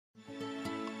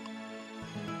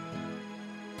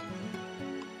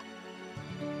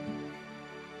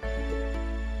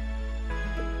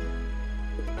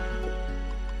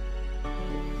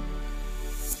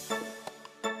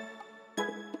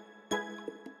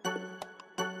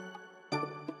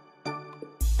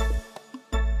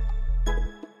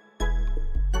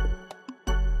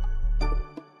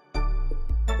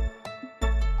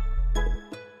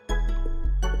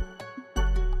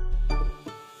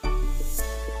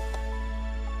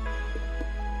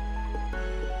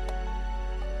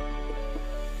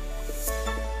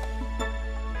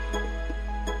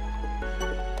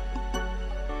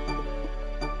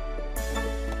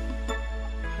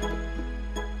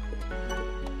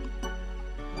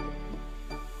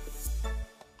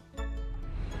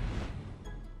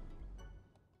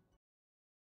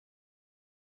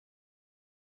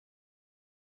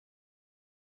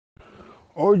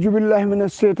أعوذ بالله من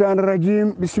الشيطان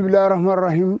الرجيم بسم الله الرحمن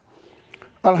الرحيم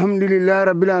الحمد لله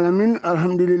رب العالمين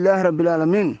الحمد لله رب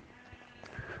العالمين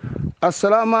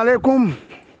السلام عليكم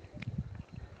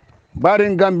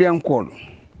بارين Gambian call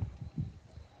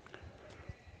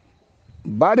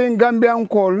بارين Gambian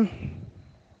call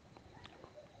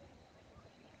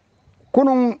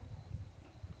kunun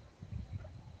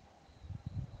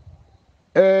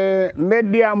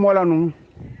media molanu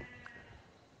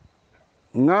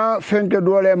nga fenke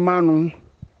dole manu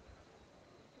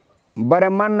bare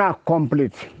manna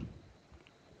complete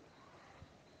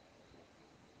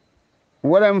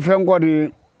wala fenko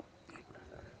di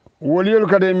woliyul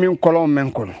kade min kolon men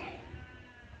kol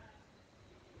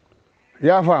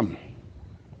ya fam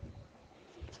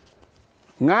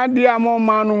nga diamo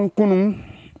manu kunun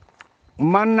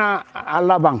manna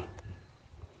alabang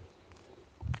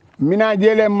mina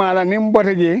jele mala nim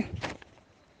boteje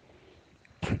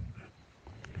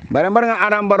bare mbar nga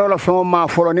arambaro la fo ma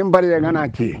folo nim bari ngana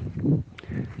ci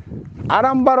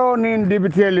arambaro ni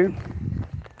dibiteli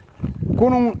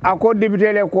kunun ako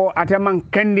dibitele ko ateman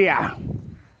kendia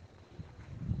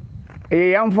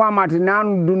e yam famati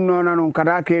nan dunno nanon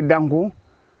kada ke danku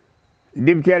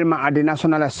dibitel ma adi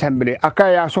national assembly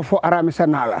akaya so fo aramisa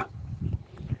nala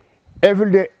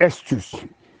everyday excuse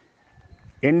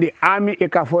in the army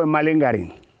ikafo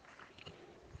malingari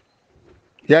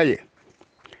yaye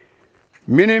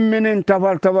minin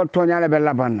tafal tonyale be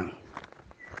labanna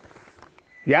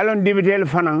yalon dibitel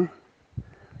fana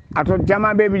ato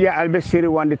jama be biya albe siri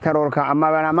wandi tarol ka amma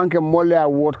bana manke molle a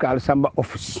wot ka al samba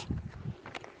office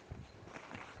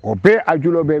o be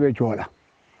ajulo bebe jola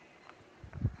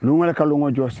lungal ka lungo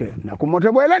jose na ko mote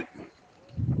boylan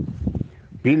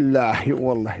billahi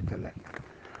wallahi ta'ala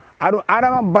adu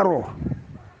adama baro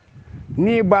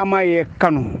ni ba ma ye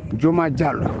kanu juma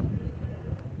jallo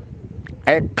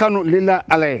ay kanu lila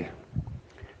alay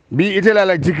bi itela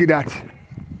la jikidat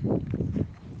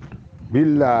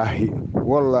billahi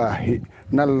wallahi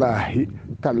nallahi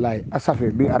tallahi asafe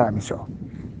bi aramiso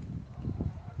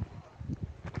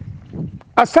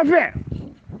asafe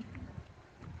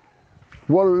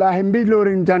wallahi mbi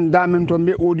lorin jan damen to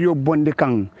mbi audio bonde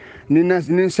kan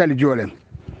ni sali jolem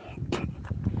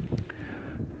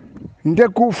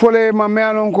ndeku fole ma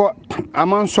mealon ko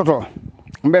aman soto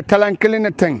mbe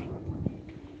talankeline teng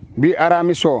bi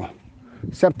aramiso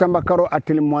september karo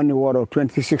atil moni woro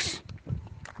 26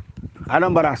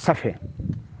 adam bara safe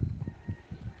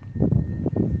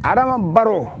adam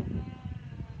baro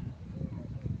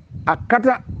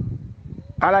akata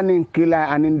ala nin kila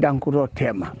anin dankuto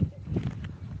tema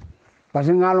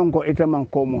parce ngalon ko iteman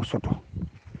ko mo soto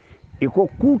iko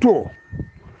kuto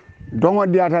dongo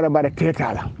diata bare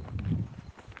tetala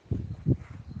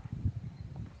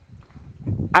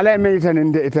ala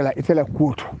meyitaninde itela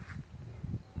kuto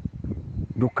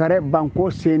du kare banko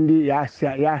sendi ya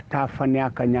ta fanya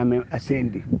ka nyame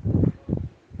asendi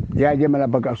ya jemala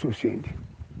baga so sendi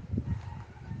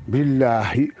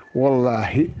billahi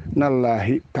wallahi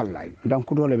nallahi tallahi dan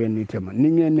ko dole ben ni tema ni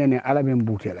ngeen nene ala ben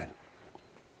butela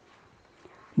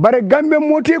bare gambe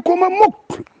moti ko ma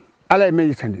mok ala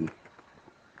meyitandin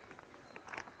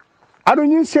adu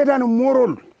nyin setan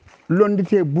morol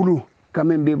londite bulu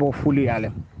kamen be bo fuli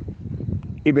alem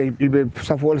ibe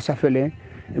safol safele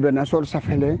ibe nasol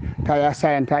safele ta ya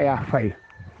sayan ta ya fay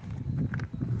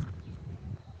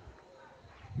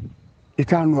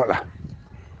itanola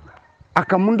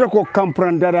aka munda ko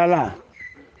comprendre dala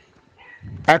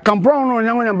a comprendre no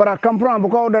nyango nyambara comprendre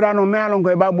ko dara no mealon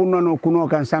ko babu no kuno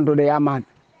kan santo de yaman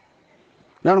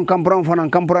nan comprendre fona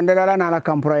comprendre dala na la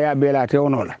comprendre ya bela te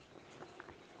onola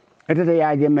etete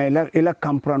yaaje me ila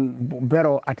comprendre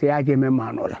bero ate yaaje me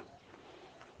manola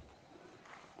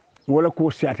wala ko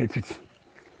siate titi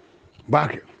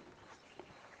bake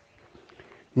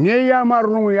ne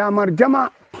yamar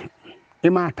jama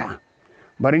imata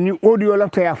bari ni audio la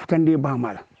ta ya futande ba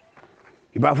mala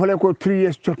iba fole ko 3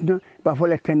 years chotna ba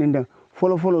fole tenenda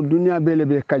folo dunia bele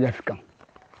be kajafikam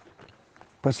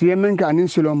parce que yemen ka anin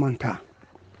silo manta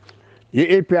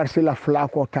ye APRC la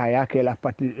flako ta yake la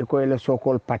parti ko ele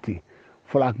sokol parti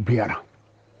flak biara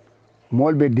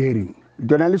molbe dering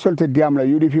donali solte diamla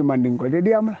yudi fi manding ko de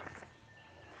diamla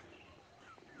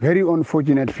very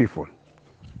unfortunate people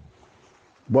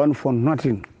born for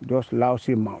nothing just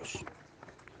lousy mouse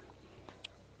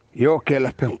yo ke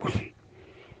la penkuti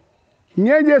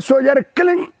nyeje sojar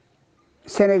kling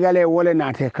sénégalais wole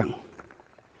naté kan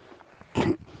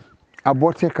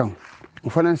aboté kan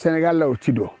fanan sénégal la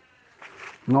tido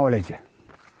ngawleje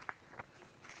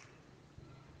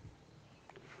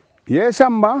ye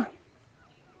samba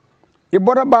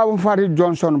ibora babum fati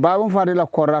johnson babum fati la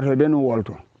korrato benu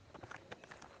wolto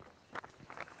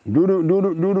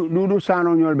dudu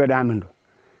sano nyol be damen do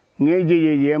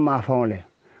ngeje je ma fawle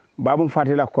babum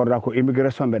fatila korda ko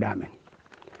immigration be damen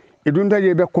idunta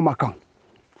je be kuma kan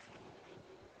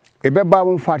e be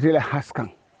babum fatila haskan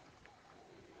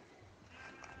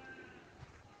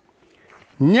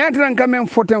nyatran kamen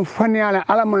foten faniala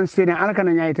ala man sene ala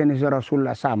kana nyaita ni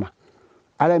rasulullah sama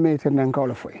ala me tan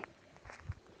kawla foy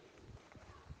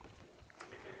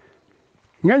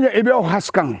nyaja e be o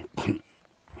haskan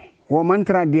wo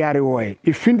mantra diari woy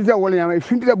e findita wala nyama e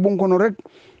findita bonkono rek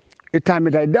e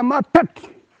tamita dama pat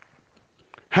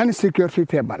han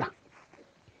sécurité bala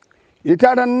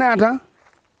itada nata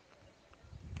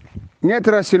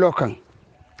nyetra silokan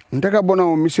ntaka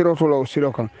bono misiroto lo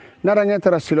silokan nara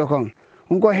nyetra silokan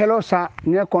ngo hello sa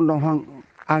ne kondon han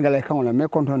angale kan wala me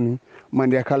kondon ni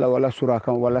mande kala wala sura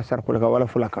kan wala sarkul kan wala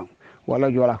fulakan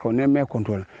wala jola kan ne me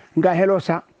kondon nga hello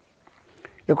sa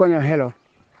e ko nyo hello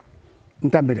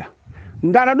ntambida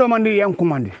ndara do mandi yan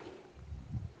kumandi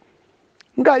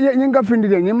nga ye nga findi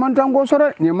de ni man tango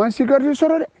soro ni man sécurité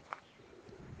soro de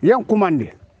yan kumandi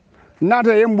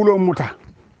nata yembulo muta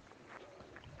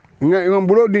nga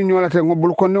bulo di nyolate ngo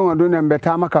bul konne ngo do ne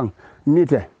mbeta makan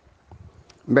nite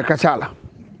be kacala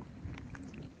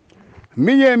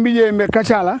miye be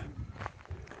kacala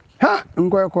ha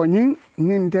ngoy ko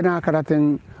nyin tena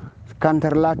karaten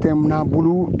kantar latem na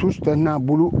bulu tous na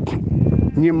bulu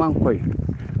ni man koy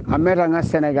amera nga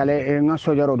sénégalais e nga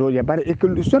sojaro doje bare e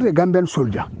que sorte gambian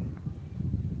soldier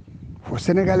fo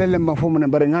sénégalais le ma fo mo ne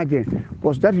bare ngaje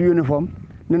pos that uniform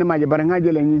nene maje bare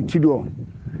ngaje le ni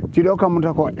tido kam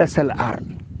ta ko SLR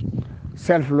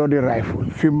self loaded rifle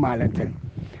film malenten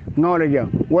ngawle jam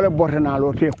wala bortana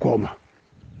lo te koma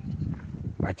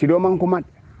ba tido man ko mat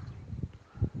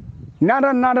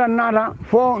nada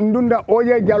fo ndunda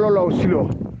oje jalolo silo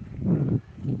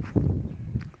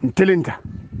ntelinta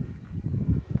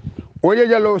oje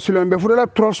jallo silo be fudala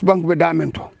trust bank be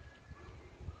damento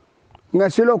nga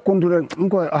silo kunture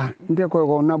nko nde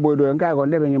ko na boydo nga ko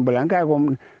ndebe nyimbala nga ko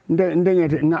nde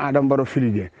nyete na adam baro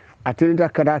filije atelinta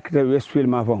kada kete westfield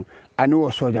ma fon ani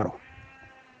wo sojaro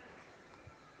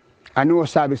ani wo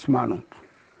service mano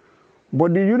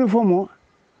body uniform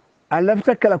a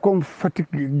lafta kala comme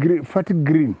fatigue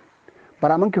green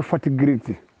para manke fatigue green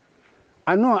ti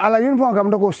ano ala uniform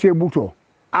kam dako sebuto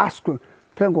ask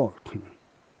pengo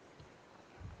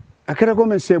akere ko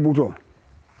men sebuto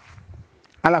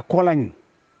ala kolani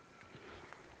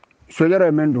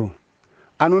sojaro mendo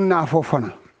anun na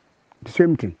fofana the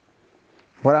same thing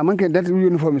para manke that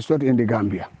uniform is not in the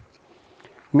Gambia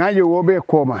ngaje wobe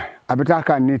koma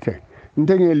abitaka nite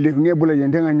ndenge ngebula je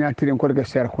ndenga nyatire ko de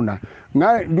ser khunda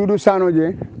nga dudu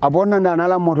sanoje abonna ndana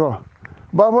la moto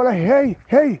babola hey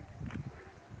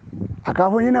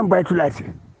akafo nyina mbaytulati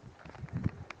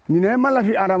nyine mala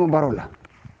fi adama barola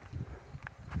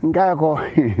nga ko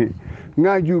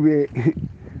nga jube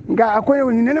nga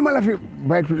akoyo nyine mala fi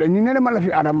baytula nyine mala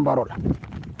fi adama barola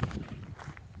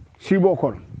sibo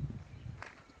kon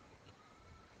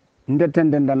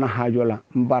ndetende ndana hajola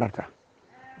mbarata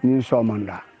ni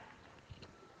somanda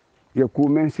ye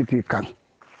kumen siti kan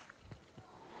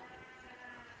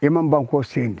imam banko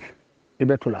sendi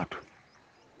ibe tulatu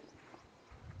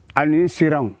ani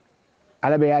siran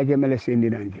alabe ya jemele sendi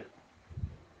nanje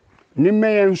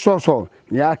nimme yen soso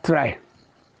ya try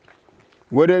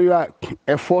whether you are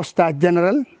a 4-star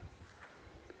general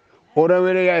or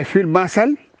whether you are a field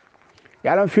marshal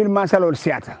ya la field marshal or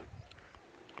siata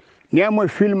ni amo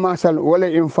field marshal wala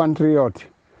infantry yot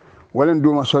wala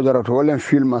duma sojarot wala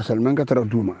field marshal men ka tara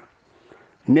duma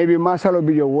nebi masalo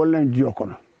bijo wala jiyo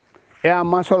kono e a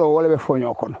masalo wala be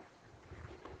fonyo kono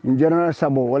general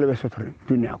sabo wala be sotori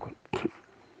dunya kono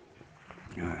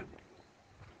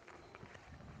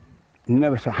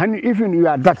never so hani even you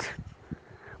are that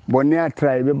bonia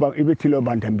try be tilo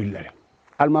bantam billahi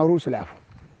al marus laf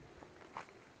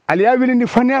al yawili ni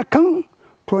fania kan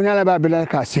to nyala ba bilal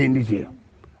ka sendi je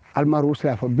al marus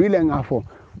laf bilenga fo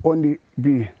ondi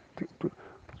bi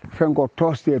fengo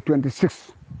Thursday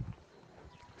 26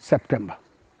 September.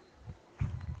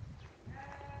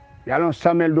 Yalon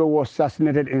Samuel Doe was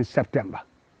assassinated in September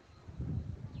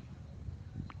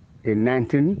in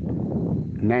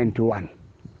 1991.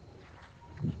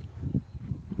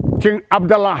 King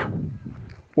Abdullah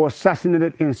was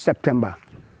assassinated in September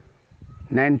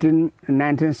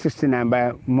 1969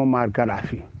 by Muammar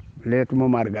Gaddafi, late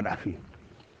Muammar Gaddafi.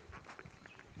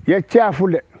 Ye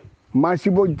cheerful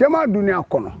masibo jama dunia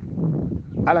kono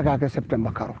ala ka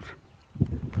September karot.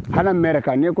 Hana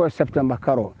America ne ko September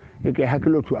karo e ke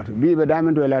hakilo tuatu bibe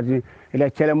damento elati ela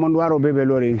chele mondwaro bebe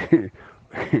lori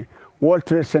World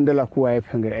Trade Center la kuwa e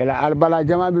penge ela albala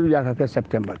jama bi jaka ke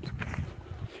September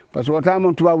parce que wata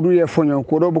mon tubaab du ye foño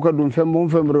ko do buka dum fem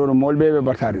ro mol bebe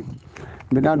batari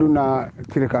mbina duna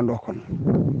tirikando kon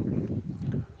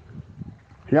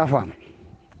ya fam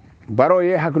baro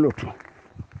ye haklotu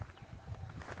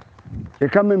e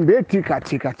kam mbe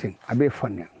tikatin abe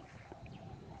fonne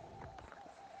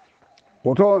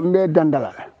woto mbe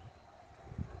dandala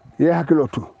ye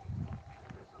haklotu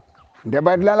de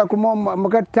badlala ko mom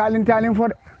maka talin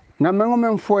fode ngam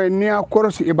men fo ni a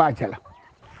korosi ibacala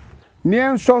ni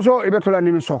en soso ibe tola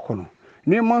ni mi sokono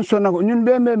ni mon sonna ko ñun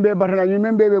be batana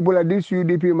ñun be bula dis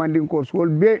UDP manding course wol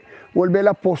be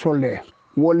la posole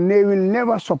wol ne will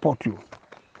never support you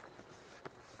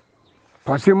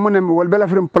parce que mon wol be la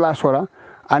frim place wala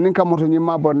anin ka moto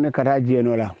ñima borne kata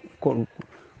jeno la ko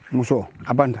muso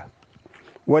abanda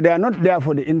what they are not there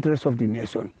for the interest of the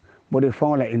nation but they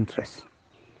found their interest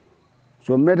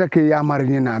so meta ke yamar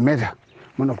ni na meta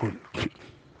monako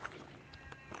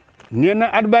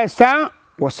Nina advice sa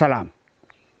wassalam.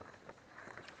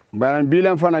 But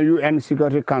bilan for the UN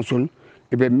Security Council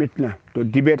ibe mitna to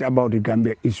debate about the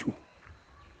Gambia issue.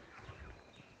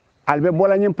 Albe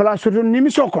bola nyim place to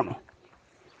nimi sokono.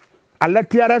 Allah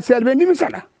tiara selbe nimi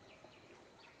sala.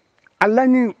 Allah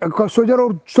ni ko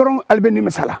sojaro sorong albe nimi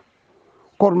sala.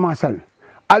 Kor masal.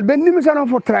 Albe nimi sala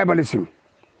for tribalism.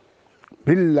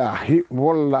 Billahi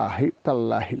wallahi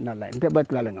tallahi nalla inte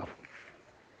batla la ngaf.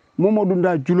 Momo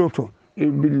dunda juloto e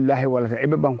billahi wala e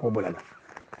be banko bulala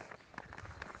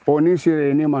oni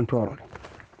sire ni mantoro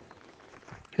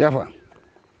yafa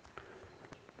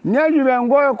nyaji be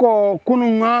ngoy ko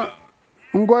kununga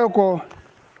ngoy ko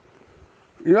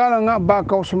yala nga ba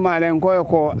ka usmane ngoy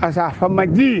ko asa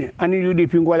famaji ani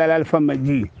UDP ngola la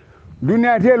famaji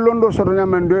dunia te londo soto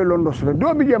nyamen do londo soto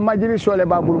do bije majiri sole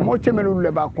babul mo chemelu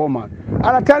le ba koma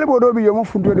ala talibo do bije mo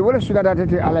funto de wala sudata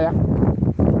tete ala ya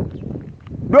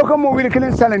doka mo wili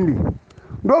kelen salandi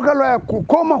doka lo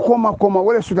koma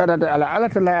wala sutata ala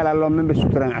tala ala lo membe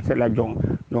sutran atela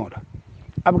jonda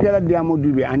abgela diamo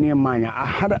dubi ani manya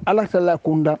hada ala tala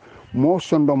kunda mo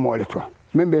sondo mole to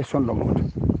membe sondo mo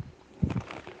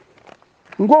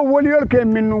ngo woli yor ke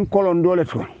minnun kolon dole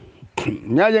to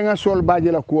nyaaje nga sol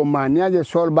baji la ko ma nyaaje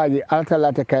sol baji ala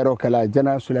tala te kayro kala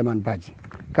general Suleiman Baji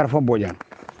karfo bojan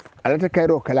ala te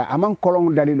kayro kala aman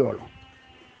kolon dalilolo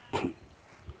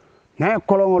na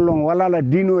kolon long wala la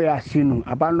dino ya sinu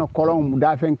abano kolon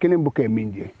dafen kelen buke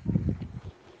minje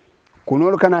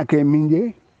kunol kana ke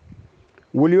minje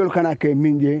woliol kana ke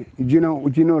minje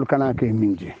jinol kana ke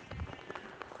minje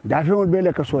dafen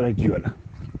bele ka sola jiola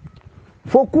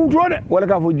fo kutode wala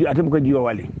ka fo ji atem ko jiwa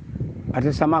wali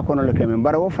ate sama kono le kemen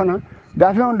bara wo fana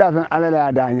dafen ala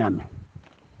la da nyame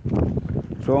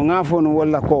so ngafo no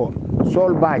wala ko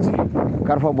sol baji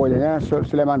karfa boje ya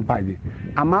Suleiman Baji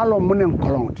amalo munen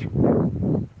kolonti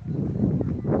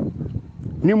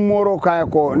ni moro kay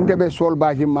ko ndebe sol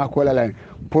baji ma ko la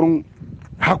pour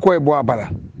hakko e bo bala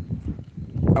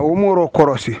o moro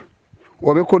korosi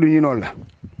o be ko du nyinol la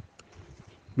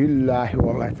billahi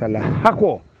wallahi taala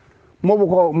hakko mobu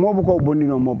ko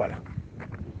bondino mo bala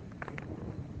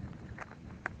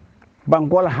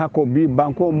bankola hakko bi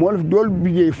banko mol dol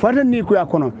bije fatani ko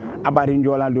yakono abari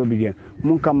njola do bije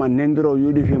mun kama nendro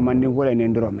UDP mandi ko le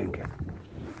nendro menke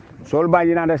sol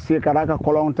baji nanda se karaka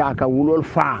kolonta ka wulol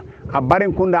fa a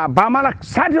barin kunda bamala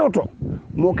sadioto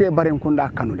mo ke barin kunda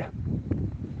kanude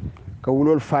ka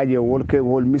wulol faaje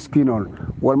wol miskinol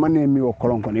wol manne mi o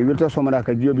kolon kon e wilto somara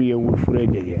ka jobi ye wul fure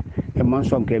deje e man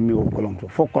som ke mi o kolon to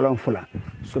fo kolon fula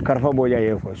so karfa boja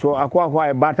ye fo so akwa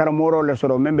e batar moro le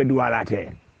soro membe duwalate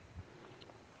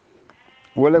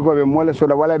wala ko be mole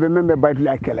soda wala be membe baytul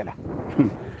akelela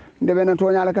ndebe na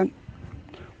to nyala kan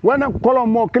wana kolon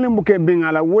mo kilimbu ke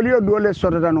bingala woliyo dole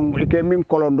sotata no ke min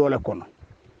kolon dole kono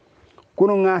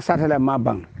kuno nga satala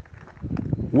mabang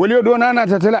woliyo do nana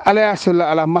tatala ala yasilla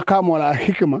ala makamo ala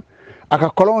hikma aka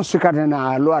kolon sikata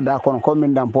na lo ada kono ko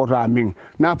min dam poto amin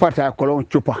na parta kolon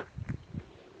chupa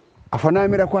afana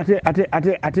mira ko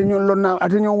ate nyon lonna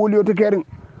ate nyon woliyo to kerin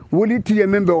woli tiye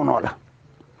membe onola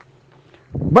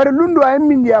bare lundo ay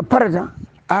min ya parata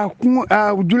a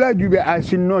jula jube a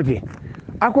sinnote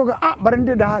ako ga bare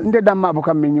nde damma bo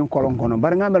kam min kolon kono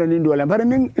bare ngamara ni dole bare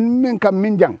min kam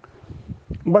min jang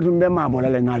batu be ma bo la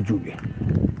nga jube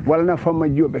wala na fama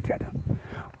jobe tata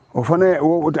o fana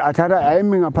o atara ay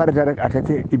min aparata rek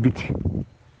atate ibiti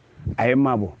ay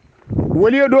mabo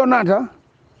woli do nata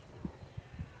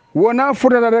wona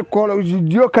futata rek kolo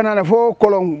dio kanana fo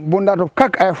kolon bundato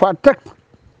kak ay fa tek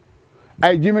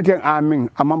ay jimiten amin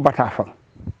amam batafa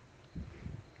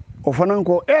o fana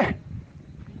ko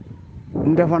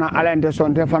nde fana ala nde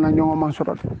son te fana nyongo man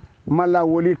sotot malla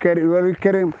woli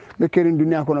kerin be kerin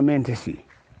dunia kono mente si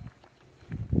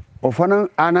o fana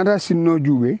anata sinno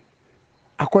juube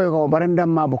akoy ko baranda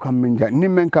mabo kam min jang ni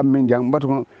men kam min jang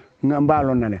batu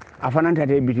ngambalo nane afana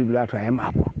tate biti dula to ay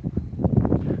mabo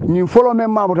ni folo men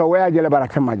mabo to waya jele bara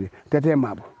tamaji tate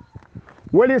mabo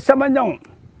woli sama nyang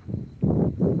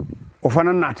o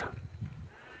fana nata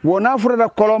wona furata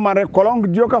kolon mare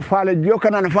kolon joka faale joka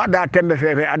nan fa da tembe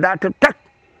fefe ada tak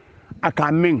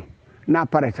aka min na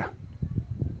pareta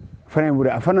fana buri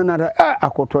afana nata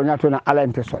akoto nyato na ala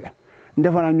inte sole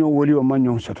ndefana nyo woli o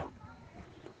manyon soto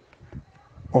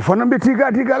o fana be tiga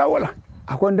la wala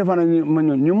akon defana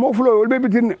manyon ni mo fulo wolbe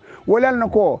bitin wolal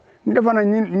nako ndefana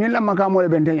ni la makamo le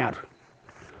bente nyato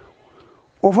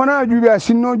o fana jubi a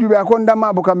sinno jubi akon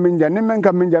dama bu kam minja ni men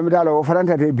kam minja mitalo o fana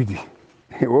tate biti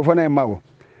o fana e mago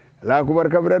la kubar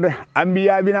kabrede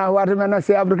ambiya bina watu mena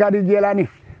se abdukadi jelani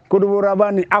kudubu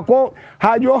rabani ako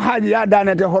hajo haji ya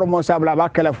danete hormo sabla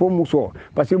bakala fo muso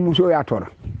parce que muso ya tora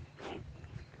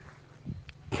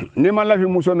ni man la fi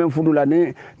muso men fudula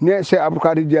ni se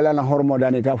abdukadi jelana hormo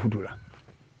daneta fudula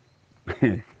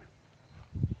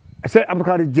se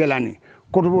abdukadi jelani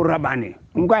kudubu rabani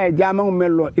ngaye jama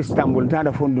mello istanbul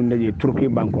tada fondunde je turki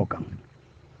banko kan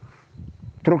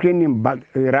turki ni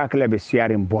iraq le be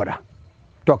siarim boda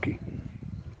toki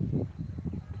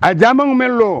a jamang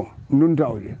mello nun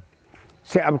tawje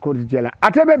se abkodi jela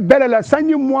atabe belela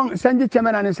sanji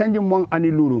cemenani sanji mon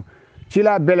ani luru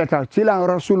cila beleta cila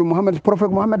rasul muhammad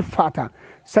prophète muhammad fata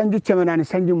sanji cemenani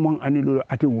sanji mon ani luru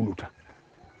ati wuluta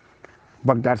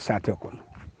bagdad sate kon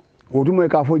wotumoy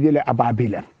ka fo jele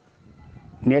ababilan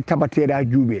ne tabateda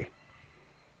jube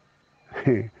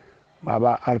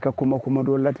baba alka kuma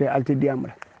do late alti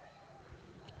diamra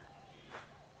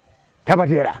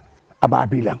tabatera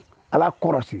ababilan ala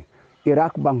korosi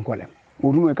iraq bankole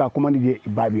wotumoy ka kuma je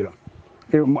babilon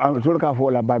e sol ka fo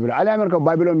la babilon ala amerika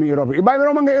babilon mi europe e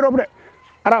babilon manga europe de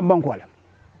arab bankole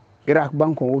iraq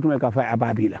banko wotumoy ka fa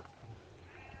ababilan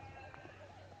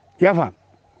yafa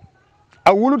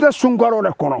a wuluta sunkaro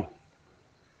de kono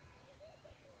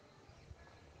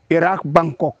iraq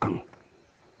banko kan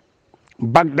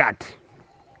bagdad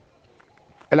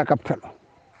ela capital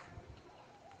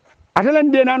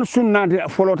atalan de nan sunnade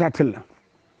folota tilla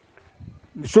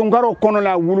sunkaro kono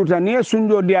la wuluta ni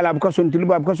sunjo di ala buka son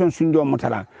tilba buka son sunjo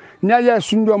mutala nyaja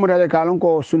sunjo mutala kalon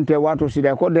ko sunte wato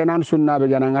sida ko de nan sunna be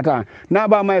jana ngata na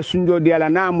ba may sunjo di ala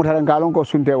na mutala kalon ko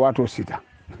sunte wato sida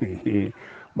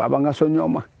baba nga so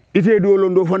nyoma ite do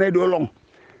londo fone do long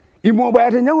imo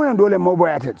bayate nyango dole mo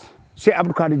bayate se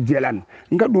abdukadi jelan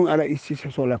ngadun ala isi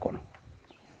so le kono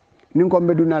nin ko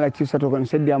beduna la ci sato kon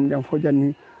seddi am dem fo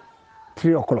janni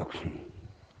 3 o'clock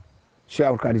se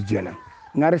abdukadi jelan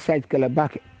ngare sayt kala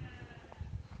bake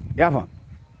yafa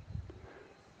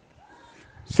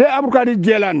se abdukadi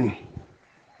jelan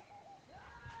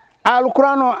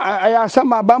alqur'ano aya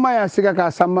sama bama ya siga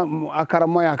ka sama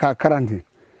akaramo ya ka karanti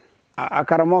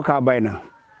akaramo ka bayna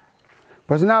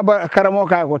parce na ba akaramo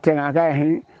ka ko tenga ka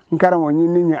hin nkaramo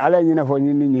nyinni ala nyina fo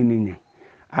nyinni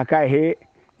aka he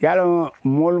yalo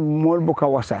mol buka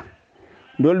wasa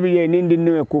dolbi ye nindi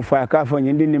ne ku fa ka fo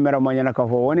nyindi ni mera mo nyana ka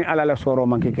fo woni ala la soro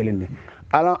manke kelinde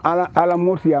ala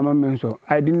moti ya men so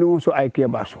ay dindu so ay ke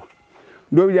baso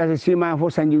dobi ja si ma fo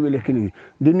sanji wele kini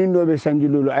dinni dobe sanji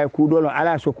lulu ay ku dolo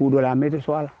ala so ku dolo mete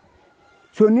so ala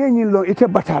so ne nyin lo ite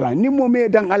batala ni mo me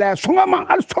dan ala songama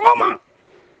al songama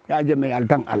ya jeme al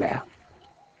dan ala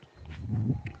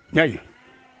yayi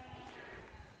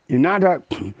inada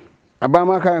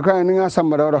abama ka ninga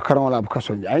sambara ro karon la buka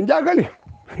sonja ay jagali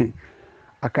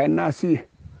akay nasi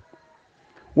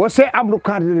wose abdou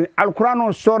kadir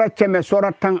alquran sura ceme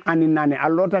sura tan aninane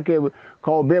allota ke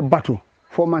ko be batu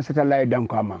fo man seta lay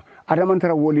danko ama adaman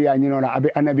tara woli ya nyino la abe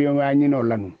anabi ya nyino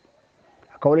lanu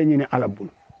kawle nyine alabul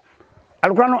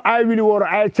alquran ay wili woro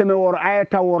ay ceme woro ay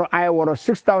taworo ay woro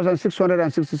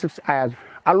 6666 ayat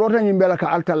allota nyimbela ka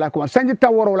altalla ko sanji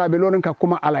taworo la be lonen ka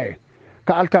kuma alaye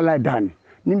ka altalla dani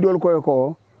nin dol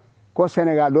ko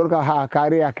Sénégal dol ka ha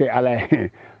kariya ke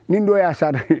alaye nin do ya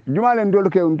sad jumalen dol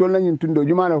ke on dol nyin tundo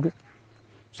jumalo ke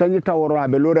sanji taworo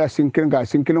abe lora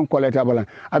sinkirin koleta bala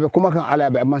abe kuma kan alaye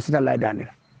be man sita la dani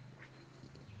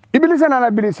iblis na la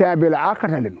bilis ya bela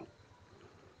akatalen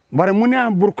bare munya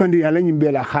burkandi ala nyin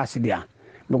bela khasidia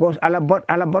because ala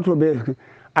bato be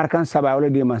arkan saba wala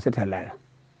di man sita la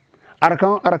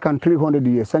arkan 300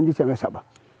 years sanji cheme saba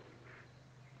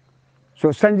so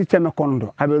sanji cheme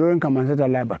kondo abe loren kam seta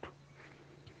la batu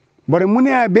bare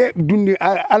muni abe dundi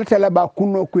altala ba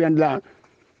kunno kuyandla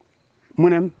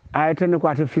munem ayatane ko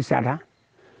ata fisata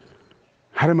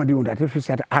harama di unda ata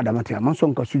fisata adama ta man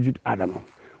son ka sujud adama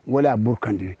wala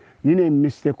burkandi yine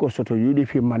miste ko soto yudi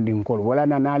fi mandin kol wala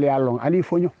na nali allon ali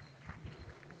fonyo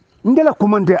ndela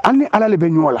komante anni alale be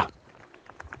nyola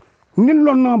nin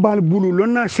lonna bal bulu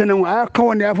lonna senen a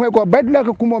kawande a fay ko badla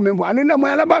ko kumo men ani na mo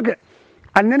ala bake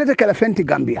annene kala fenti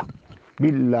Gambia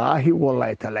billahi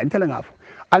wallahi taala intela ngaf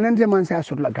annene man sa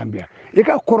sur la Gambia e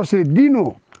ka korose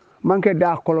dino manke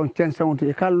da kolon censawti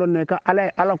e ka lonne ka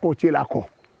ala ko cila ko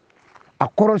a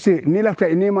korose ni lafta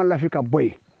ni man lafika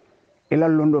boy ila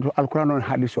londo to alquran on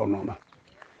hadith o noma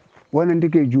wona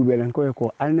ndike juubelen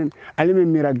ko alnen alime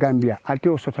mira Gambia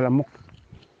alteo sotala mok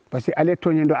parce que ale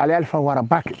tonyendo ale alfa wara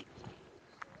bake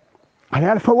ale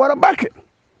alfa wara bake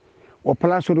o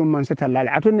place dum man seta lale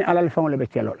atoni alal fawle be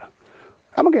kelola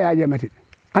amake yaaje mati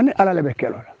ani alal be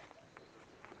kelola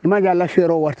imaji alla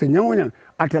fero warta nyawonya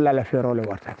atala la fero le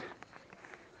wartate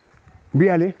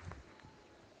biale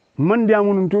man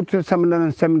diamunum tout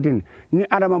samdan samdin ni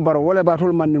adama baro wala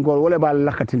batul man ngol wala ba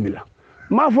lakatindila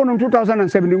ma fonum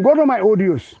 2017 goto my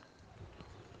audios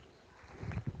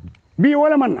bi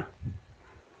wala man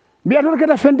bi atol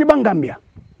keta fendi Gambia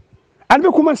albe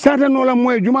kuma sata no la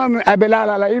moy juma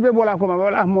abelala la ibe bola ko ma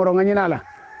wala moro nganyina la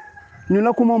ñu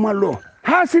la kuma mallo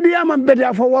hasidi ama bedi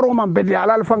afo waro ma bedi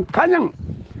alal fan kanyang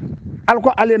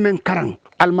alko ale men karang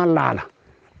al malala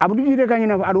abdu jide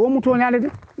kanyina fa ado mu to nyaale de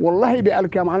wallahi be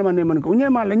alkiyam alman ne man ko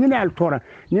nyema la nyine al tora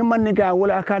nyem man ne ga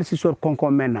wala akar si sor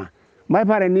konko menna may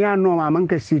pare ni ya no ma man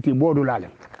ka siti bodu lale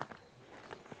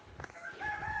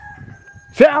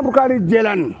se abukari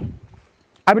jelan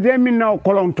abde minna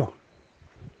kolonto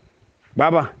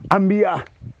baba ambiya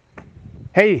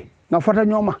hey na fata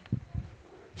nyoma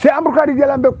se abukari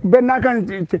jelan be nakan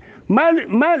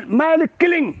mal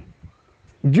killing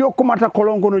jio kumata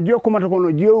kolonko no jio kumata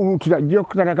kono jio wututa jio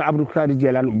kutata ka abukari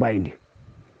jelan bayndi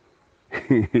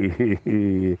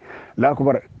la ko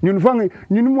bar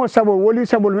ñun mo sabo woli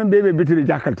sabo men bebe bitiri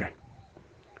jakarta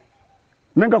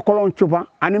men ka kolon chupa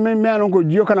ani men melon ko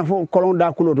jio kana fo kolon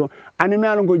da kuloto ani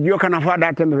melon ko jio kana fa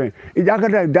da tembe e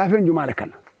jakarta da fen jumale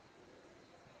kana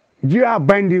jio a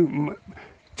bandi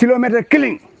kilometer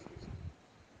killing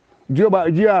jio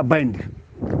a bandi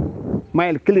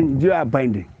mile killing jio a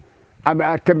bandi abe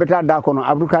a tembeta da kono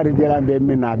abdukari jela be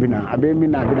minna bina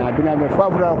be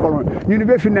fabra kono ñuni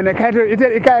be finne ne kayto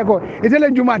ite kay ko ite le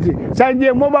jumati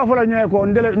sanje mo ba fola ñoy ko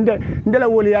ndela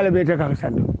woli yalla be te ka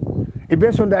sande e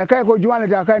be sonda kay ko jumale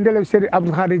ta kay ndele seri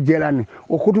abdukari jelani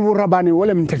o kutubu rabani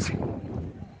wala min tati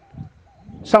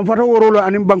sam foto worolo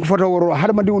anim bank foto worolo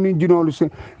har ma diwni jinolu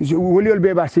woliol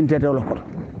be ba sintete wala ko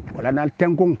wala nal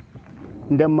tenkung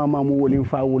ndem mama mu woli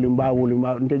fa woli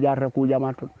ba nte jarta ku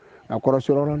jamato na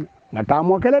korosororon nga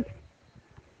tamo kelet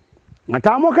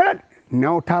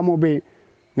naw tamo be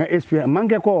nga espia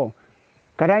manke ko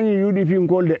kadani UDP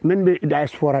ngolde men be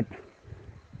diaspora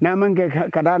na manke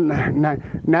kadan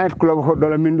na club ko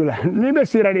dola mindula ni be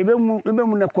sirade be mu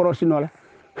ne korosinola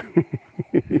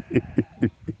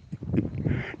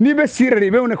ni be sirade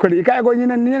be mu ne ko kay go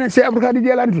ñene se Afrika di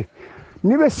jelanti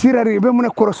ni be sirade be mu ne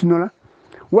korosinola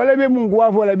wala be mun gwa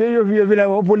wala be yo vila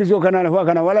o police o kana la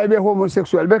kana wala be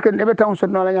homosexuel be ken be tan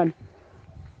sotno la ñan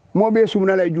mo be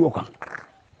sumna lay juoka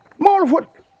mo fot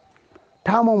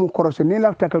tamo mu korose ni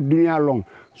lafta ka dunya long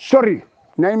sorry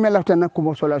nay me lafta nakko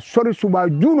mo sola sorry suba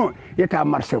juno yeta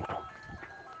marché to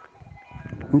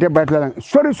nde batla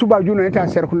sorry suba juno yeta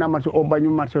serku na marché o bañu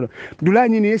marché do dula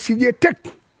ñi ni sije tek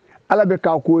ala be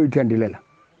ka ko yitandi lela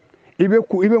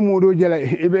ibe modo jela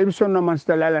ibe sonna man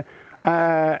stala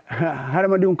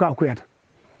hadama diun ka ko yata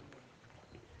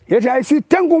yeta ay si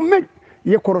tangu me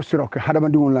ye korosiro ke hadama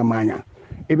diun la maña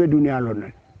ebe dunia lon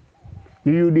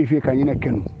ni yudi fi kanyina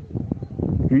kenu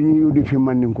ni yudi fi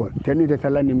mannin ko tani te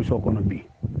talani mi soko no bi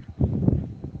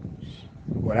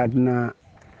waladna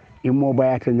imo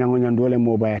bayata nyango nyandole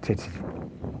mo bayata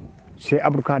se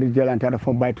abdukari jelanta da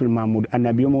fo baytul mahmud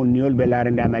annabi mo niol be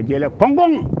laare ndama jele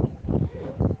kongong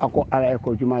ako ala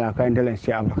ko jumala kay ndelen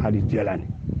se abdukari jelani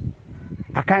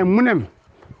akay munem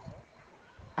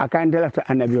akay ndelata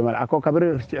annabi mal ako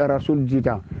kabir rasul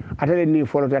jita atale ni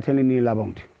folo atale ni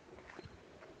labonti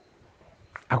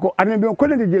ako annabi ko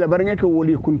ne jila bar ngeke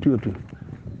woli kuntiyotu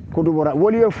ko do bora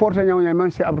woli forta nyawnya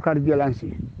man se abdukar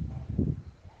jelansi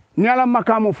nyala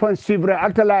makamu fan sibre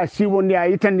atala siwondi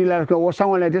ay tandi la ko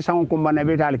wasangole te sangon ko banna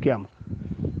be tal kiyam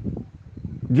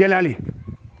jelali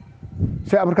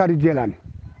se abdukar jelani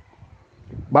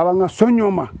baba nga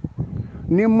sonyoma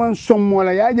ni man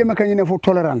sommola yaaje makanyine fo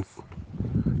tolerance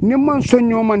ni man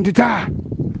sonyoma ndita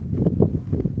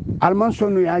alman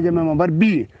sonu yaaje mema bar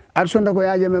bi al sonda ko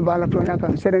yaaje me bala to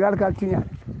naka Senegal ka tinya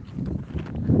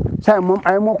say mom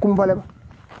ay mo kum fale ba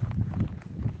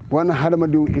wana hadama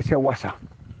diu ise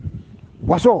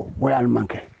waso way al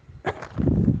manke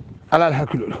alal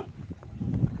hakilo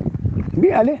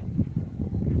bi ale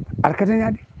al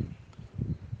katanya di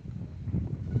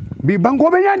bi banko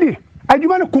be nyandi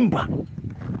ajumana kumpa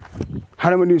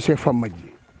harama ni se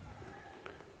famaji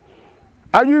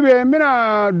ajube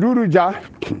mina Dudu Jah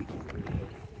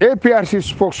APRC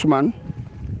spokesman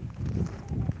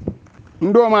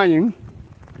ndo mañing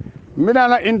mina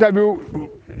la interview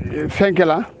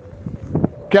fenkela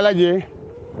kelaje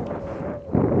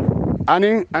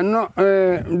ani anno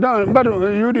don badu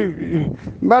yudi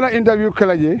bala interview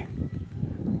kelaje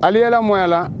aliela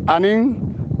moyala ani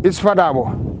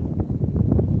isfadabo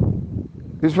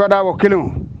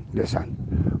kilimo desan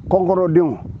konkoro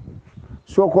dingo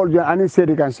so called ani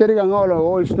Serikan ngolo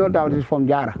oh it's no doubt it's from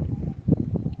Jara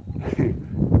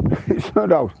it's no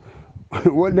doubt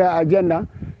what their agenda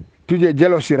to the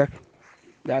jealousy rek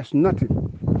there's nothing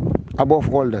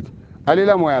above all that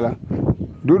alila moyala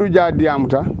Dudu Jah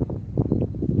diamuta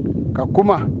ka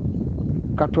kuma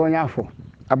ka tonya fo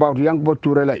about Yankuba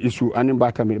Touré la issue ani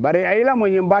batami bare ayila mo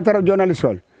nyim batara journalist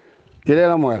sol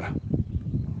ilela moyala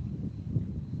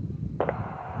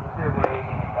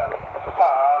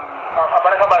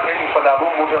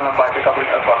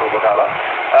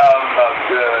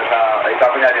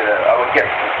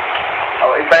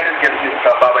Our invited guest is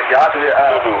Baba Jah,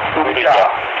 Dudu Jah.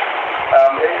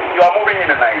 You are moving in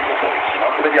a nice way.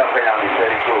 The young family is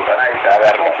very good, and I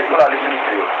hope people are listening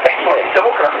to you. It's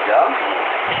democracy, yeah.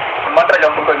 Matra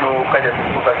yang bukan you kaji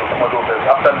bukan you semua dua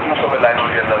after most of the line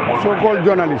oriental. So-called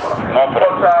journalists. But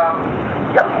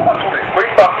yang kuma tulis,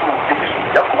 going back to the issue,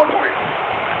 yang kuma tulis,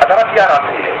 antara tiara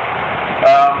ini,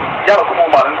 yang kuma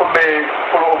malam kumbe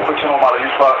follow up kecil malam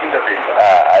you saw interview.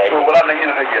 So kalau nanti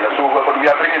nak kerja, so kalau we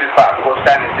are bringing it back, because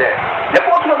time is there. Yang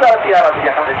kuma tulis antara tiara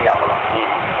yang ada di awal.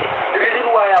 The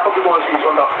reason why I have because it's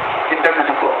on the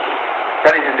indemnity clause.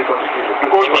 That is in the constitution.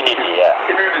 Because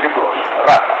immunity clause,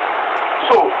 right?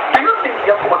 So, do you think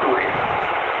Yankuba Touré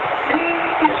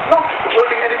is not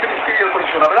holding any ministerial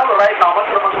position? Right now, much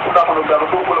of the immunity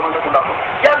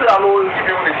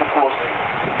clause.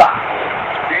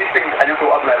 Do you think I need to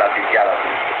apply that in Yara?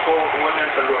 So, when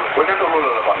the role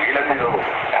of the family, let me know.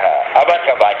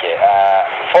 Abaka Bake,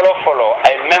 follow,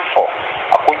 I meant for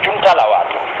a kujunta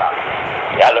lawatu.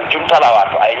 Yalo junta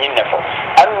lawatu, I need nefo.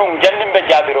 Andu Jandimbe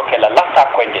Jabiro Kela,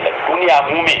 Lata Quendile, Dunia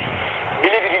Mumi.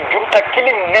 Believe it, Junta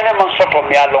killing Neneman Soto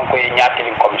Mialonko in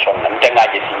Yakiling Commission and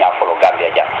Tengaji Sinya for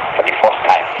Gambia for the first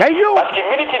time. Thank you. But the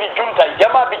military junta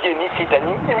Yama Bijanisi, the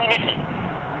immunity.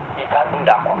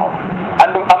 Ikandakono.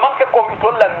 And among the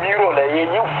Comitola Miro, a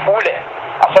new fule,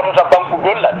 a sort of Banku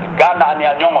Dola, Ghana and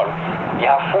Yanyomol,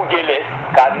 Yafugele,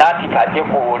 Kanati,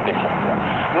 Kadeko,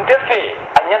 Ndefe,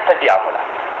 Anyanta Diamola.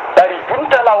 Dari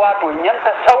junta la watu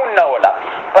nyanta sauna wala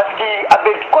paski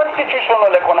abe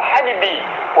constitutional le kono hanibi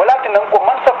wala tinanko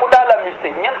mansa fudala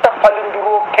miste nyanta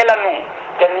falinduro kelanu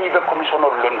tani be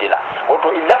commissioner londila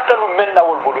oto ilafta lu menna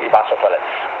wol bodu ibaso fala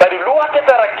bari luwa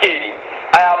tetara keri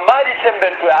aya mari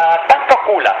sembentu aya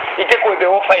takakula ite ko be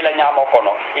o fayla nyama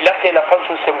kono ilafta la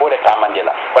fansu sembole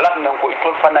tamandela wala tinanko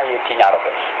itol fana ye tinyaro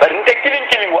bari nte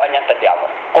kilin wo anyanta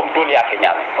diamo comme doli yake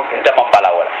nyame ndama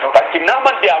bala wala paski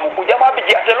naman diamo ku jama bi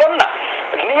ate lonna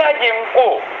niyaji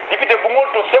mko dipite bungol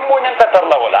to sembo nyanta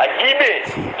tarla wala jibe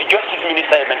di justice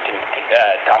minister mentin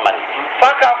taman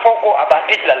faka foko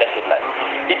abati la lesila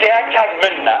ite ya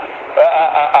chargement na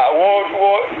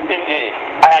wo inde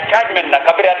aya chargement na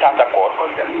kabira tata ko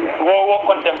wo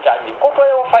contempt charge ko to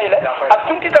yo faile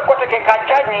atunti ta ko ke ka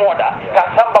charge moda ka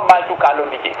samba maltu kalo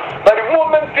dije bari mo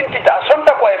men fintita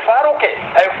sonta ko e faroke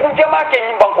ay ku jama ke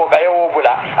nyimbanko ga yo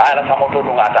bula ala samoto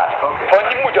dungata fo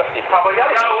ni mu justice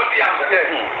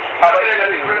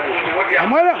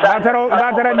amala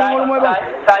batara dingol mo ba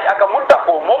sai aka mutta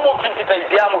ko momo fintita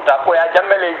diamuta ko ya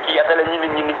jammele ki atale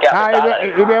nyini ka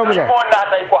ibe obuda ko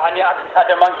ndata ko hani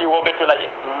ate manki wo betulaje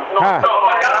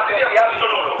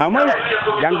amala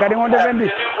yankade mo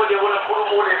defendi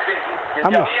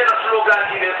amala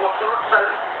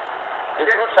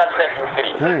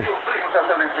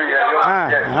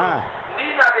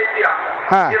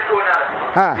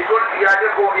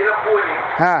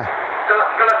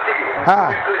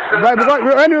but because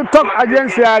when you talk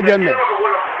against the agenda,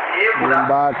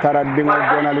 ba taradingo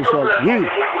journalist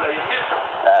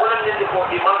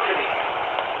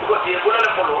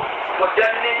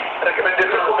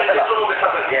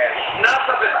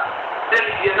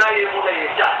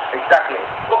exactly.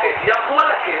 Okay, yang kuma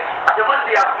lake ataman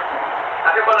dia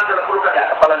balanda la kuruka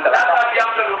balanda la dia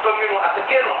amna domino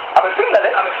atekeno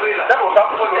amefrila dabo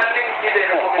sapo janding ide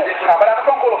ko abara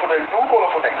ko ko fo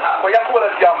dai ko yakuma la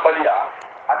dia ambalia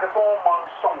ateko mon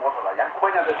son wala yakuma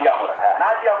nya da dia amala na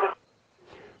dia amala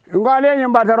ngale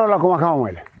nyimba taro la kuma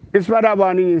kamwele ispada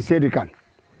bani sedikan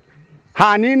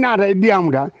hani na da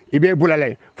diamuda ibe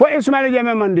bulale fo ismail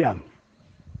jeme man diam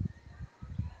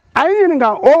ay ni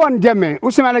nga o wan jamme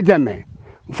Ousmane jamme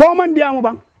fo man diamu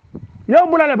bang yow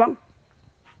bulale bang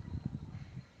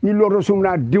ni loro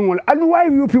sumna dingol and why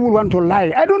you people want to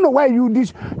lie I don't know why you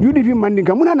difi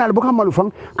mandinka muna nal bu kamalu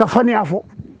fang ka fani afo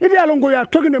idi alongo ya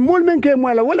togine mol men ke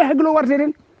mola wala haglo warte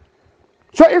den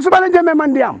so Ousmane jamme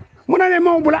man diam muna ne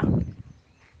mo bula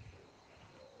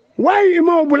why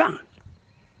mo bula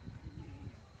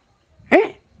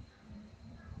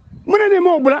muna ne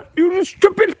mo bula you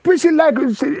stupid person like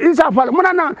isa fal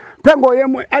muna na pengo ye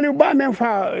ali ba men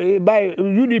fa by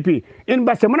UDP in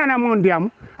basse muna na mon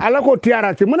diam ala ko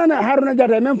tiarati muna na Haruna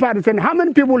Jata men fa sen how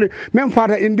many people men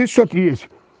fa in this short years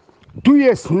 2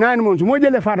 years 9 months mo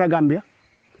jele fa Gambia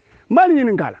mbali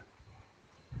ni ngala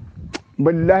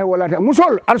billahi wala ta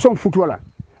musol alson futola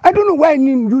I don't know why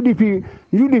UDP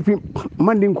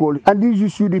manding call and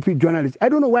these UDP journalists. I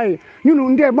don't know why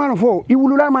nde man fo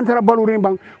iwulula man tara balu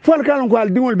bang fo kala ko al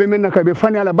dingol be men naka be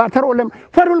fani ala bataro lem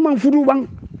farol man fudu bang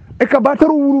e ka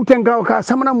bataro wuru tenga ka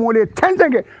samana mole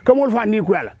tantenge ka mol fa ni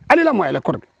ko ala ali la moy la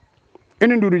korbe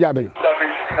enen dudu jabe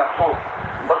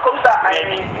comme ça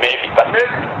maybe parce que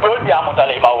do diamuta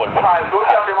le bawol do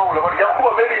diamuta mawol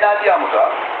ko maybe na diamuta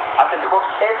ate because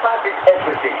effort is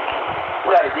everything.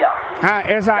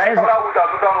 Esa.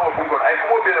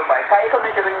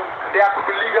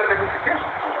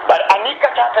 But anika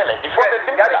chatele before the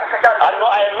thing ano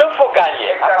ay même fo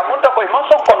gagner akamunta ko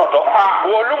maso konoto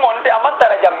wolu monde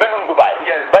amantara jambenu dubai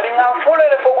bari nga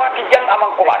folere fo wati jang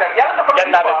aman ko ba janna be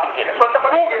tikile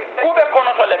ku be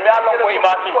konoto le mi alo ko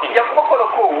imati ya ko ko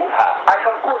ay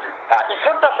kan ko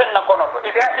ifanta fenna konoto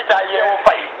ifita ye o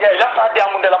fay la sa di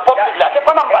amunde la public la te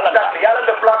panam bala ya la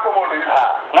de platform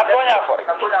na tonya ko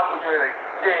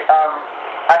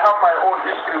I have my own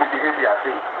history with the APRC.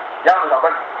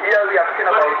 But here we are talking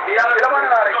about.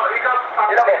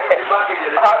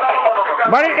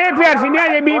 But APRC ni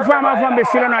aje bi fama fambe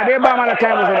silona de ba mala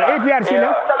time so APRC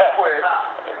la.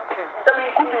 Tami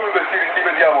kundu be siri ni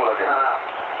be diamo la de.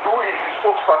 Who is the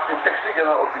spokesperson, secretary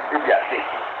general of the APRC?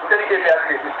 Tell the APRC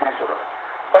is history.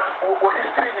 But what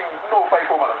history no fight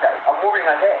for mala time. I'm moving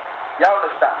ahead. You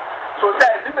understand? So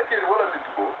that is the material what I'm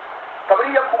to go.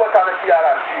 Kabari ya kuba tana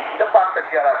TRRC, the fact that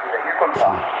TRRC is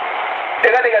confirmed.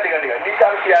 Diga. Ni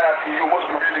TRRC, you must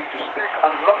be willing to speak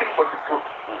and nothing but the truth.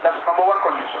 That's number one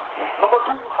condition. Number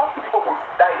two, you have to be open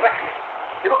directly.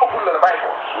 You don't open the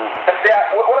Bible. And they are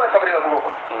what are the Kabari that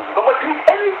open? Number three,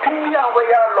 anything you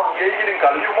are long,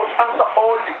 you must answer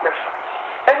all the questions.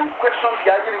 Any questions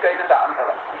you are getting the answer.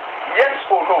 Yes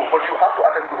or no, but you have to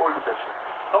attend to all the questions.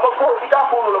 Number four,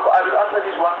 I will answer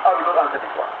this one, I will not answer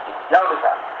this one. You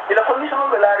understand? In a condition of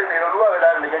the line,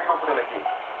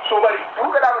 so but you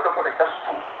get out of the product, that's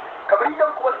true.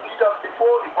 Kabinda was leader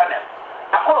before the panel.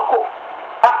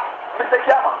 Mr.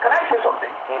 Chairman, can I say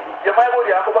something?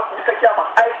 Mr. Chairman,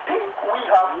 I think we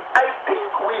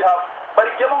have, but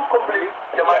the German company,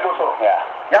 you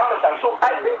understand? So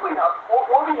I think we have,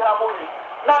 what we have only,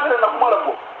 now there's a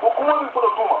Kumalapo, Ukumali for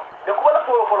the Tuma, the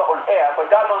Kumalapo on air, but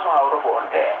that doesn't know how to go on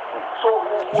air.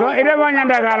 So it ever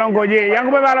nyanda kalongo je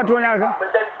yangu bala tonya ka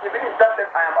but then if it is that then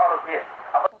I am out of here.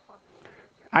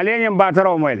 Alien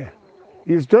bataro moyle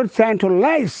is not trying to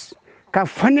lies ka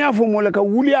fania fo mole ka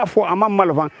wulia fo amam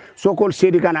malvan so called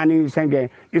sedi kan ani senge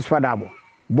is fadabo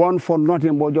born for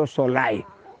nothing but just so lie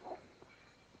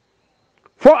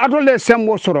for atole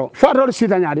sembo soro for atole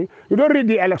sitanyadi you don't read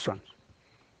the elections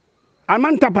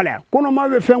alman tapale kono ma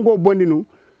we fengo bondinu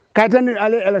kaytani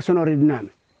ale election ordinary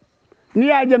ni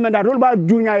ya jeme da tol ba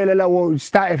junya yele la wo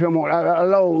Star FM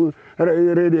la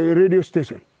radio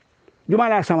station juma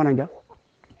la samananja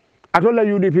atola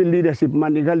UDP leadership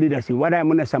mandigal leadership wada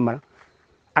mun samara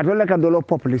atola ka dolo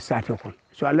populist sate kon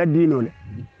so ala dino le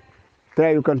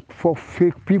try you can for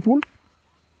fake people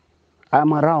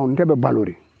I'm around tebe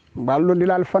balori ballo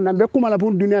dilal fanna be kuma la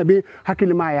pour dunia be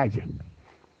hakili ma yaaje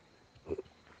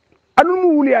adun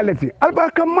mu wuli alati alba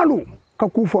kamalu ka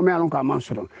ku fo me alon ka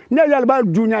mansuro ne yal ba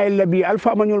junya illa bi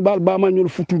alfa mañul bal ba mañul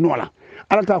futu nola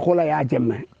ala ta xola ya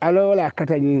jemme ala wala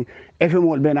katani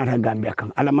efemol be nata Gambia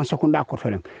kan ala masakunda ko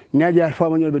felem ne ja alfa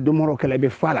mañul be dumoro kala be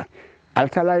fala ala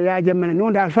tala ya jemme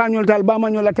non da alfa mañul tal ba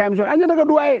mañul la time so anya daga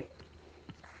duwaye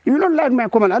you don't like my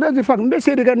comment ada the fact be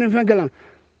sedi kan fenkelan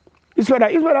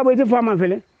iswada be te fama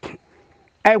fele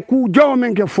ay ku jaw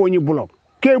men ke foñi blog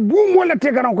ke bu mo la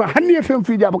tegaran ko hanni fem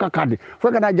fi jaba ka kadde fo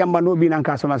kana jambano bi nan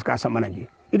ka samanaji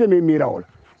ite me mirawol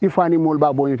ifani mol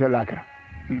ba boni to lakra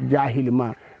jahil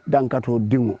ma dankato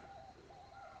dingo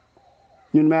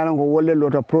ñun melan ko wolle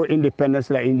lota pro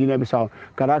independence la engineer bi saw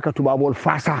karaka tubabol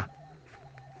fasa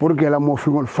pour que la mo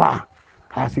fingol fa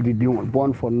hasidi dingo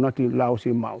born for nothing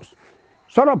lousy mouse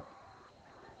sorop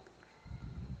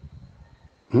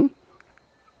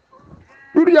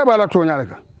Dudu Jaba la tonya la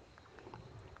ka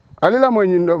ali la moy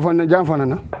nyin do fonna jam fonna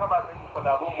na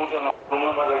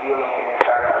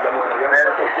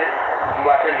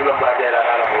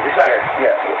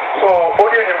so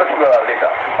audio in particular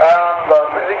later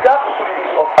with regard to the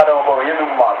issue of Adam Boro yenu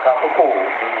ma ka ko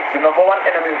the number one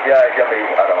enemy is Jame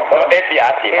Adam Boro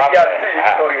APRC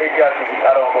sorry APRC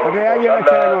Adam Boro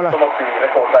some of the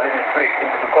records are living break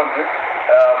into the country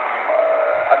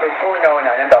at the school now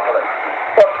and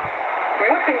but do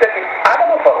you think that if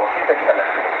Adam Boro is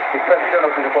the president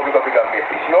of the Republic of the Gambia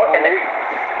is your enemy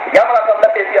Yamala Gambia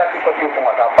APRC for you from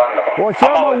Atapanga o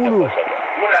chama ulu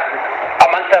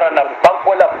amantara na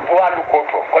bankola bwalu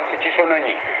koto constitution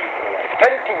ni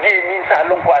tanti je ni sa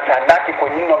lon ko ata nati ko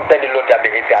ni nom tali lota be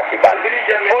eti asiba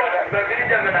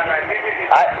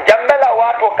jambela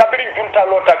wato kabiri junta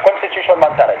lota constitution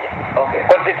mantara je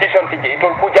constitution tije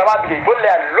tol ku jamaat bi bolle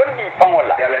londi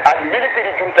pangola al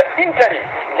military junta interi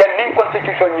janni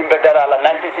constitution ni bedara la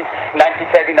 96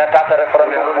 97 na tata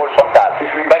referendum mo sontal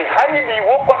bari hani ni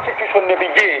wo constitution ne bi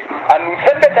je anu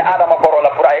sembete adama borola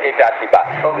pour ay eti asiba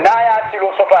naya silo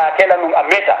soto akela num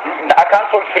ameta na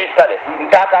akansol freestyle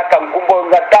ndata kan gumbo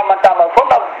nga tama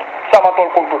fona sama tol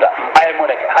kultuda ay mo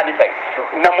nek hani fay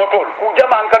na motol ku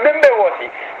jama nga membe wosi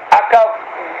aka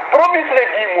promise le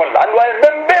di mo la way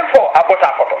membe fo abota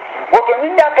koto woto ni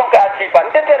nya tonka asiba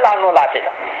ndete la no la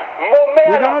teta mo me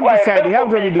ala ko ay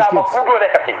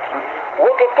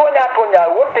woto tonya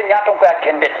wote nya tonka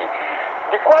kendeti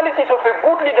the qualities of a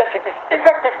good leadership is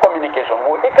effective communication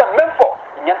wo ika memfo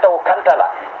nyanta o kantala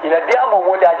ila diamo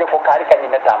mole aje ko kari kan ni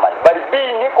tamal bari bi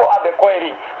ni ko abe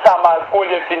koyri sama ko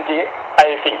le sinti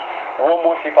ayfi wo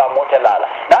mo sifa motelala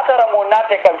natara mo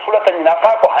nate kan sulata ni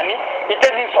nafa ko hani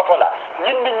iteni sotola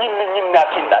nyinni na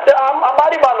kinda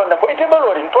amari balon na ko ite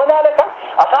balori to nyale kan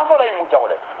asafo lay mu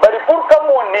jawle bari pour kam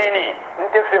mo neni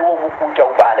nte fe wo mu ku jaw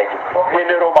balaji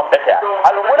ni ro mabeta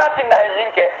alu munati na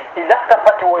yinke ilaka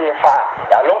pati wo ye fa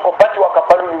ya lonko pati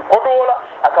wakabaru ni kodola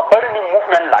akabaru ni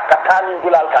movement la katani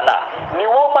dulal kana ni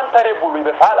wo man tare bulu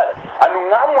be fala anu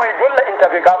ngamo e golla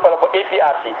interview ka fala ko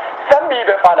APRC sambi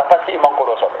be fala pasi man ko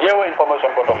do so yewo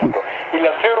information ko to mundo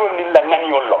ila fero ni la ngani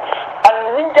yollo an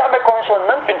ni jame commission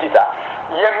même fintita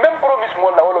ye même promise mo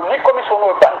la wolo ni commission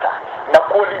o banta na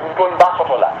koli don ba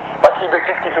soto la pasi be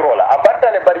kiski rola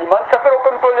abanta le bari man safero ko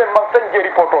to le man tan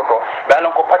jeri pototo ba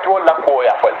lon ko pati wala ko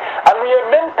ya fal anu ye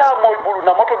menta mo bulu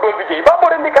na moto do bi ba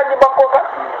bore ni kanji bakko ka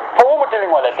fo mo tili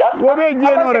wala ja wo be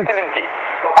jeno rek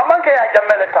amanke ya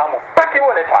jammele tamu pati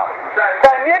wala tamu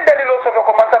ta ni dalilo so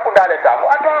ko man sakunda le tamu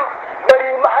ata bari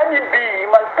hani bi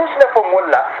man pusle fo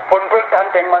molla fon dol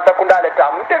tante man sakunda le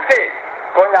tamu te fe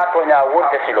tonya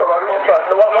wonte silo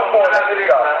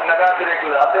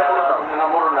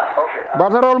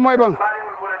batarol moy bang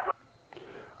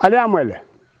ali amwele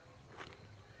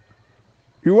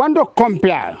you want to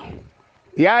compare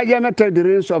Ya Jame take the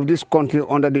reins of this country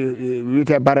under with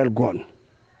a barrel gun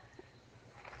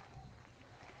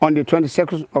on the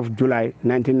 22nd of July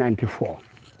 1994.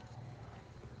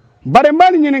 Bare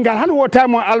mbali nyini ngal han wota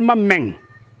mo alma meng.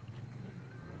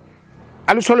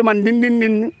 Alu Solomon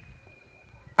din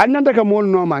ananda ka mol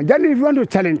normal. Then if you want to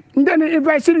challenge, then if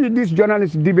I see this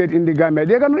journalist debate in the Gambia,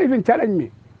 they cannot even challenge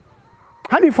me.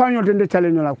 How do you find out in the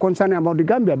challenge concerning about the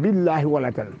Gambia? Billahi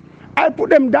wala tal. I'll put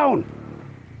them down.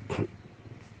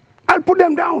 I'll put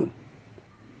them down.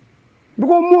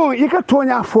 Because more, you can turn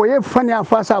your foyer, funny,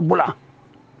 fasa bula.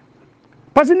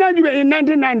 Passing in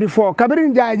 1994,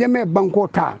 Kabirin Jayame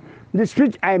Bankota, the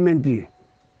speech I meant here.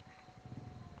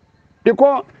 They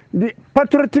call the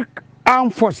Patriotic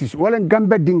Armed Forces, well, in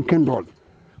Gambia Dinkendol.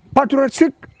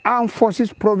 Patriotic Armed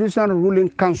Forces Provisional Ruling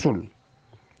Council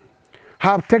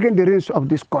have taken the reins of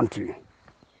this country.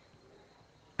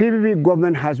 PPP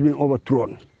government has been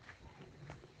overthrown.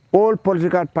 All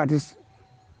political parties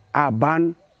are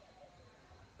banned.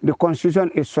 The constitution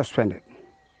is suspended.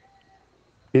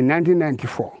 In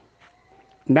 1994,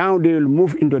 now they will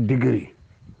move into degree.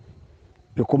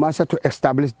 They commence to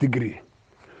establish degree.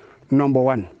 Number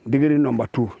 1, degree number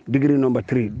 2, degree number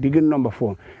 3, degree number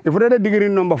 4. If you read degree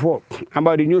number 4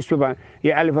 about the newspaper,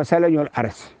 you will silence your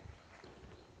arrest.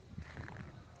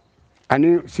 And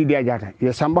you see the ajata,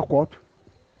 you samba court.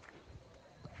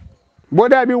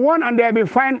 But there will be one and there will be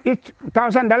fined each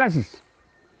 $1,000.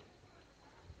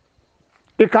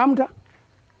 Ikamta,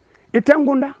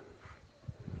 itengunda,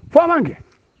 fomange.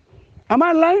 Am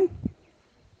I lying?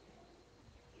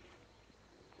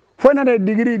 For another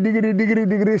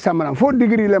degree, samana. 4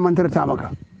 degree elementary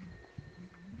tamaka.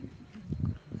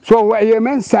 So ye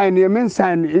men sign.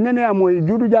 Inene amo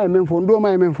judu ja men fo ndo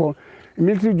ma men fo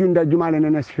military junda jumale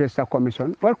nene fiesta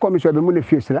commission. What commission be mun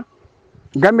fiesta la?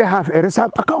 Gambia have a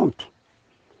reserve account.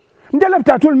 Ndela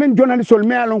tatul men journalist ol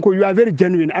me alon ko you are very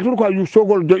genuine. Atul ko you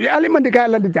sogol do ali man de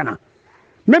kala de jana.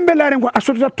 Membe laren ko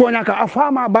asota tonya ka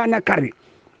afama bana kari.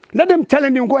 Let them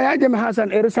challenging ko ya jame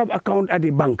Hassan a reserve account at the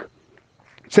bank.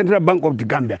 Central Bank of the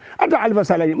Gambia. Ata Alpha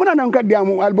Salary. Muna nan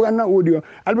kadiamu albugana audio.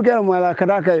 Albugana mala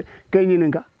kadaka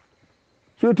kenyininka.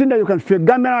 So tinda you can fake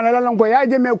Gambia na lalan ko ya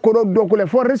jame ko do ko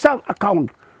for reserve account.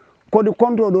 Ko di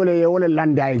control dole ye wala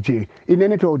landa je.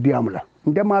 Inene to diamula.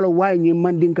 Ndemalo way ni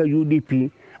mandinka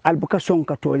UDP albuka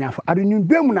sonka tonya fa ari ñun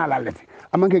bemu na la lati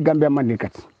amanke Gambia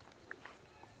mandikat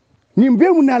ñim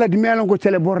bemu na la di melon ko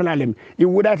tele bor la lem i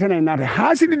wudata na nata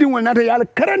hasidi di won nata yalla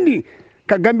karandi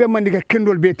ka Gambia mandika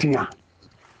kendol betinya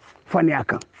fani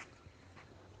aka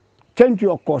change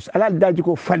your course ala daji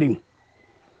ko falling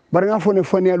bar nga fone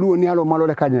fani alu ni alo malo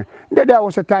le kanya there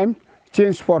was a time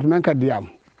change sport man ka diam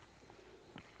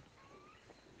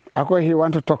ako he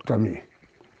want to talk to me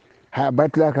ha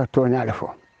batla ka tonya le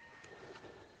fo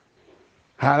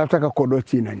halata ka kodo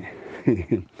china ni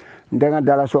ndenga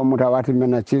dala so mutawati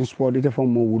mena chin sport ite fo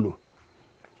mo wulu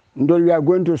ndol we are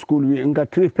going to school we nga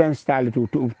 3 pence style to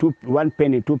 1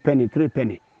 penny 2 penny 3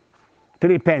 penny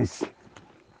 3 pence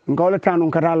nga wala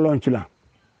tanu kata launch la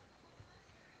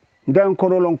ndan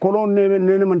kolon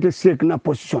ne man te sek na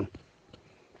position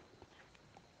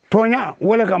tonya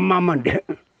wala ka mamande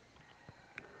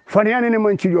faniane ne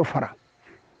man ci jo fara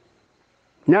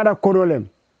nyada kodolem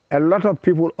a lot of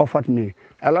people offered me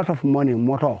a lot of money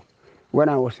motor when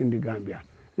I was in the Gambia.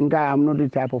 I'm not the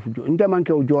type of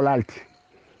jolalti.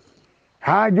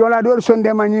 Ha jola dol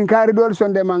sonde man kari dol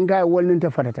sonde man ga wolni te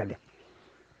fatatale.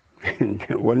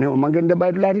 Wolni o mangende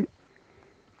bayt lati.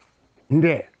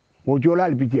 Nde wo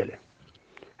jolal bi jele.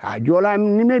 Ha jola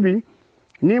ni mebi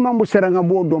ni mambu seranga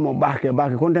bo domo bake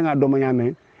kon nga domo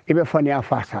nyame ibe fani a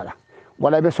fasala.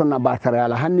 Wala be sonna batara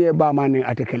ala hanni e ba mane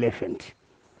atekele fenti.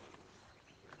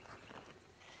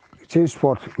 Change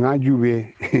sport nga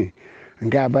jube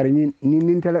nga bari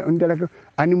ni tele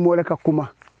ani mole ka kuma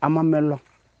ama mello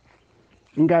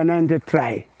nga nante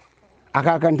try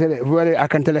aka kantele wala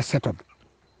akantele setup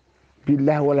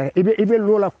billahi wala ibe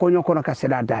lola konyo kono ka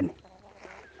seda dani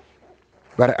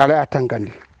bar ala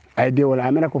atankandi ay de wala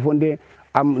amena ko fonde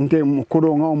am nte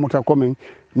kodo nga muta komen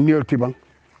nioti bang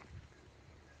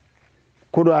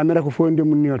kodo amena ko fonde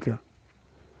mu nioti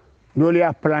dole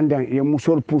ya plan dan ye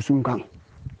musol pusum kan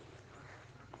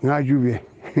nga jube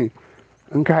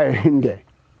nkaye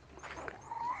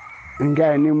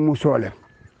ni musole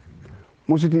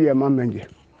musiti ye mamenje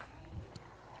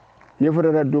ni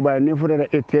fotata Dubai ni fotata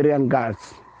Ethereum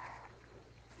gas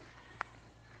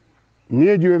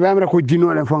ni jube bamra ko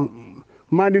jinole fon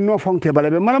mandi no fonke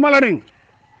balabe mala ring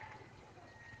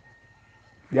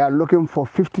they are looking for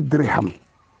 50 dirham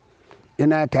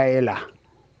ina tayela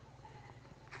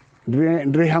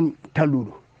dirham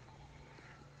talulu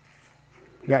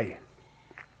yayi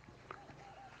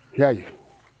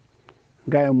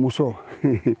gaya muso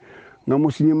nga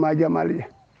musini ma jamali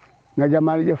nga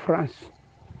jamali je France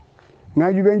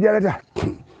nga juben jalata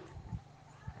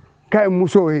kay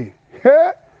muso he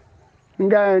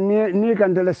nga ni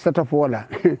kan tele setup wala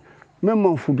même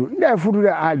mon fudu nda fudu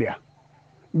da alia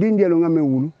dinjelo nga me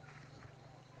wulu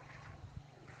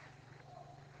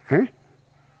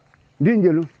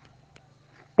dinjelo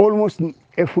almost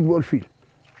a football field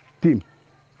team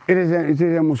it is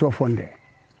a muso fonde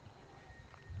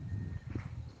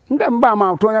ndem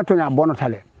ma tonya bono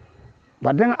tale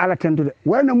ba den ala tentude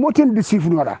wayna moten de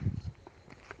sifnora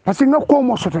parce que ngako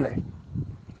mo sotole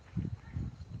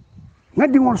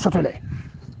ngadi ngol sotole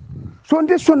so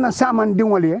nde sonna saman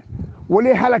dingole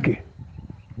wole halake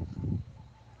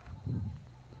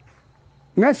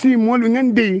ngasi mol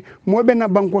ngande mo be na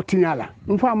banko tinyala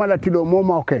mfama la tido mo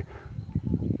mawke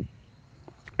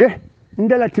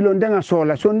ndela tilo ndenga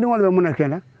sola so ndingol be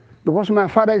munakena because my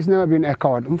father has never been a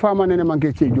coward mfama nene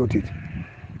manke che jotiti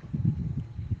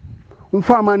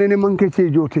mfama nene manke che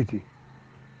jotiti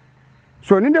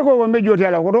so ninde ko gombe joti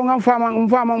ala ko do ngam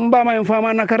mfama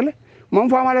mfama nakarle mo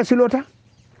mfama la silota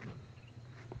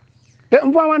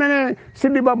mfama nene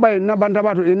sidi babay na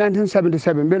bantabato in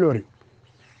 1977 belori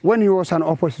when he was an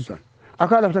opposition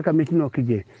akala taka mitino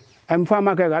kije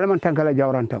mfama kay alaman tankala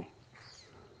jawrantaw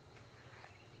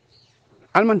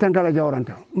alman tankala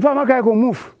jawrantaw mfama kay ko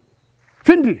move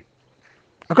findi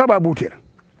akaba butira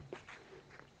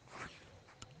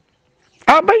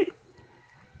abay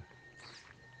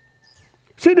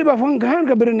sidi ba fon kan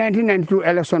ka bir 1992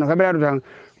 election ka bira do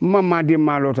mama di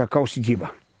malota kausi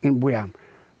jiba in buyam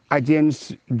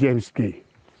agents James K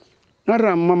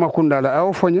nara mama kundala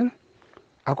aw fonya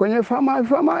akonye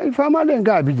fama le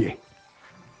ngabije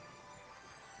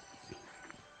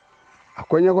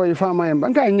ko nyako ifama en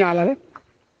banka nyaala rek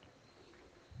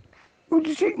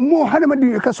udisi mo hadama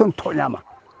di ka son to nyama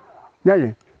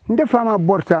yaye nde fama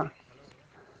borta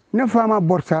ne fama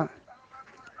borta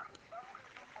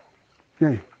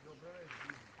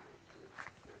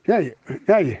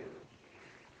yaye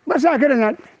basa kere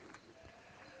ngal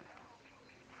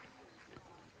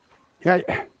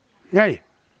yaye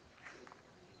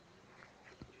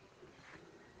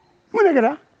mune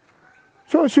keda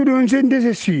so sudi on sen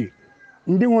dese si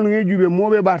ndi won ngi jube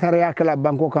mobe batara yakala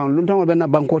banko kan lun tan be na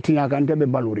banko tinya kan te be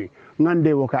baluri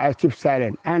ngande wo ka I keep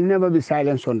silent. I'll never be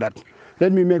silent on that.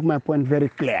 Let me make my point very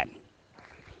clear.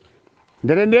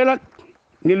 Dere ndela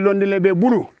ni londi le be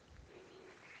buru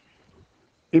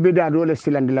ibe da dole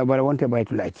silandi la bare wonte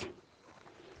baytu laaji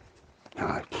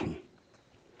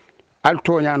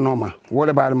alto nya noma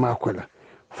wala baal ma ko la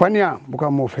fania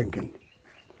buka mo fenken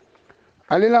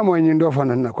alila mo nyi ndo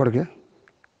fanan na korke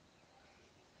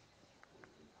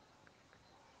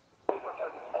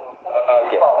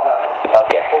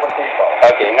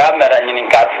okay ngamara nyini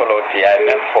ka solo ti ay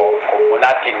men fo ko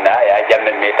munatinna ya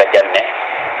jamme meta janne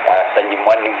sanji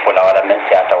monni fula wala men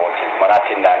ci ata woti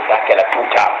munatinna sakela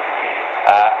tuta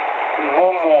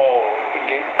momo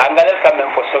angalel quand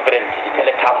même fo sovereignty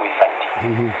itele tamu ifanti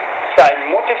sa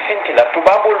muti finti la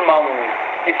tubabul mam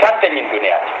itante nyin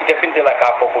dunia ite finti la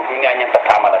ka fo ko dunia nyanta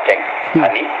tamala teng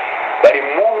ani bari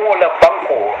momo la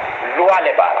banko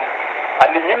luale bara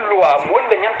ani nyin luwa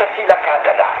wonde nyanta sila ka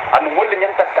dada ani wonde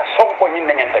nyanta ka sonko nyin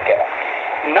nyanta kera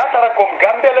natara ko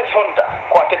Gambia le sonta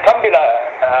ko te tambila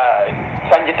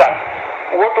sanjitan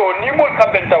woto ni mol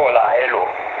kambenta wala elo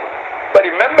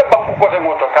bari membe banku ko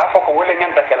moto ka foko wala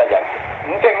nyanta kala jang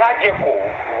nte ngaje ko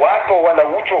wato wala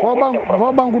wucho ho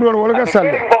banku do wala ga sal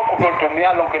banku do to mi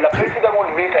alon ko la president mon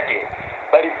meta je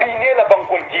bari bine la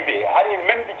banku jibe hani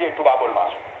membe je tubabol ma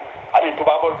ani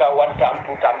tubabol ka one time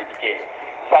two time je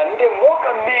sande mo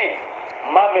kambe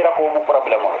mamira ko mu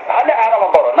problème hane arama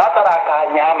baro natara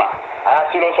ka nyama a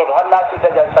silo so hanna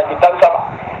sita jan sanji tan sama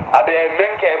abe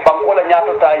menke banko la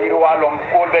nyato ta yiri walom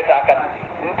ko be ta kan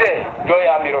nte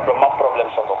joya miro do ma problème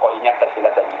so ko nyata sila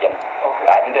ta jigen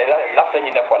nte la ta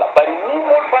nyina ko la bari ni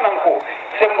mol fanan ko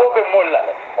sembobe mol la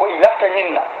ko ilata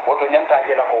nyinna woto nyanta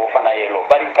je la ko fana yelo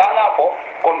bari kana ko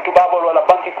kon tubabol wala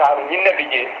banki karu nyinna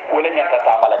bije wala nyata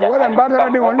ta mala jan wala mbadara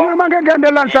de won ni manke gande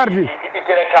lan sarti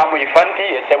ikere tamu ifanti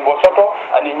e sembo soto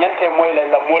ani nyante moy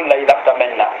la mol la ilata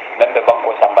menna membe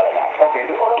banko sambala nya okay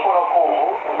do oro ko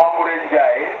mangure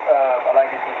jay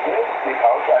alagi ni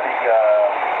house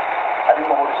ali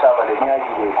mo mo sabale ni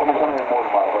aji de ko mo mo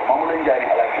ma mangure jay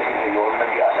alagi ni yo na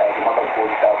bi ala ma ko ko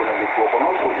ta ko na ko no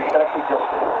so di tara ko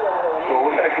so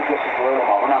wala ko ko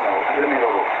ma na no mi ro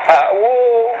wo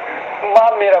ma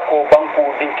mira ko banku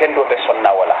din kendo be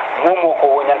sonna wala momo ko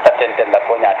wonyanta tenten la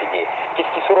ko nyaati je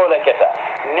kiski suro la keta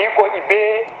ni ko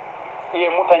ibe ye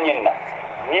mutanyinna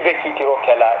ni be kitiro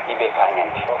kala ibe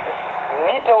kanyanti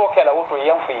ni tawo kala woto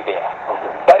yanfu ibe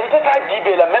bari ta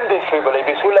jibe la membe febele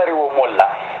be solari wo molla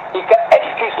ika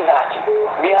excuse nati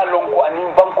mi halon ko ani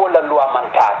banko la loi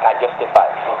manta ka justify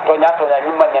to nyato ya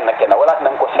nyimma nyanna kena wala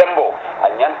nan ko sembo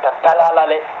anyanta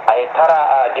talalale ay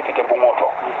tara député bu moto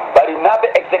bari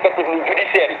nabe executive ni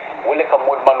judiciary wala ka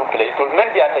mol manukle to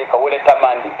men dia tay ka wala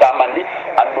tamandi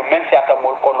andu men si aka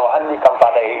mol kono hanni kam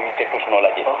fata e te tusno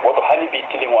la je woto hani bi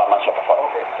kilimo ma so fa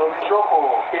so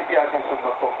joko APRC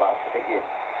so fa again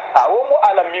awomo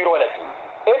ala miro la ti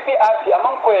APRC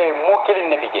aman ko e mo kelin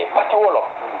ne bije pati wolo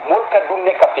mo ka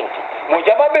dunne ka finti mo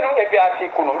jababe no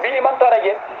APRC kunu bi man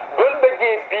taraje dol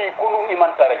beje bi kunu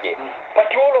iman taraje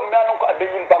pati wolo menon ko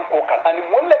abeyin banko kan ani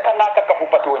molle kanaka ka fu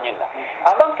pati wonyinna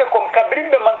aman ke kom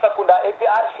kabrimbe man sakunda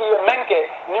APRC menke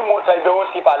ni mo tay be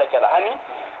wosi pala kala hani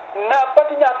na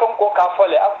pati nya ton ko ka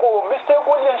fole ako mistake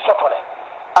wolen sotole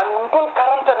an ngol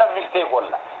 40 na mistake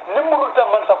wolla ni muruta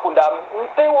man sakunda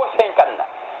ntewo 50 na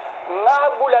na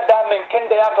bula da men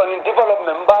kende ya to ni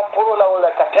development ba poro la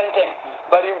wala ka tenten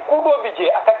bari kudo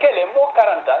bije akakele mo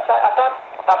 40 sa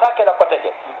ata kela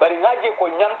pateke bari ngaje ko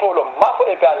nyantolo mako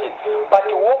e pali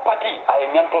pati wo pati ay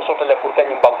nyanto soto le pour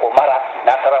kany banko mara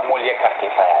na tara molie carte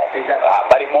faya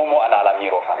bari momo ana la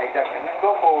miro fa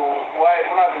donc way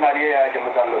mona binariye ya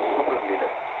jamatalo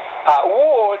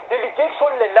wo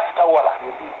delegation le lafta wala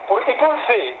pour itol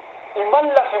fait iman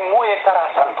la fi moye tara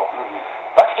santo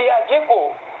parce que ya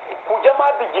jego ku jama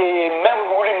bije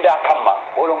même wulinda kamma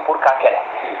wolon pour ka kala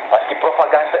parce que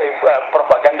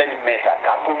propaganda ni meta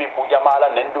ka tumi ku jama la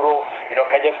nenduro ino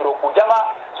kaje fro ku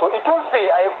jama so itol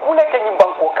se ay kule ke nyim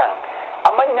banko kan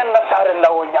amanyan na sare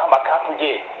lawo nyama ka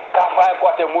tuje ka fa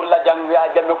ko te mulla jangya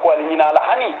jamme ko ali nyina la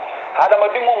hani hada ma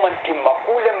dimo man timma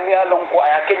kule mi alon ko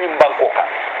aya ke nyim banko kan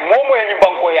momo e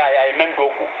banko ya e men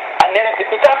doku anene te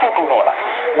itatu tunola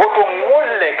woto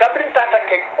molle kabrin tata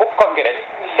ke ko congress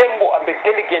sembo ambe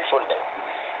delegate solde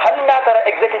hanna tara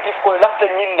executive ko lafta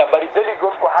nyinna bari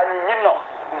delegate ko hani nyinno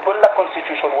la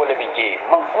constitution wala bi je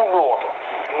man kuno woto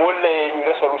molle ni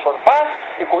resolution pass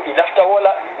iko ilafta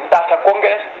wala tata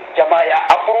congress jamaa ya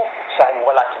approve sai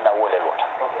wala tina wala lota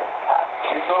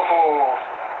isoko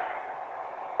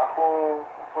ako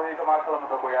koy kama sala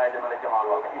mo ko yaay dama la jamaa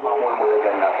wax imam mo mo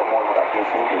ganna ko mo mo da ko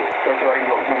to wari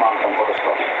yo imam tan ko do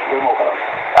ko mo kala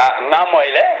na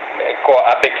moyle ko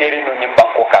abekeri no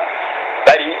nyimbanko kan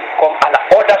bari comme ala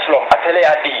odaslom atele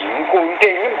adi ko nte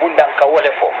nyimbundan ka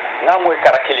wole fo na moy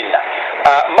karakelina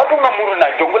maduma muruna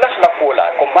jongulas la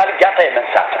kola ko mal jata e men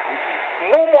sata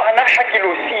momo ana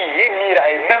hakilo si ye mira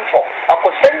e men fo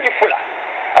ako sanji fula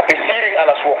abe siri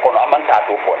ala so kono amanta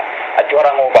do fola a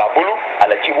jorango babulu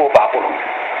ala cibo babulu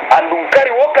andum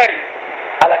kari wokari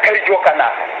ala kari jokana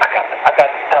aka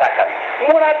tarakan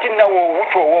munatinna wo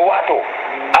wuto wo wato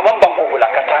amam banko bula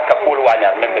kataka pol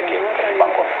wanya membe ke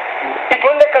banko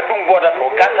itolle ka dum boda to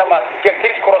katama ke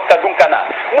kris cross ka dum kana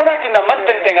munatinna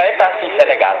manten tenga eta si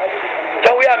senegal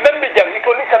jawya membe jam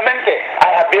itolli ka menke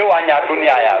aya be wanya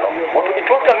dunia yalo woto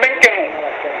itolka menke mu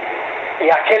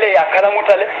ya kele ya kala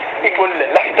mutale itolle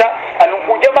lafta anu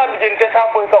ku jama bi jente sa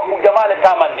ko ka ku jama le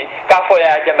tamandi ka fo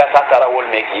ya jama sa tara wol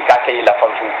meki ka kay la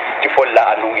fantu ti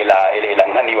folla anu ila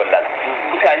ngani wala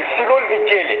ka silol bi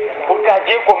jele pour ka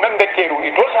je ko membe keru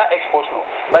ito sa expose no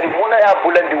bari muna ya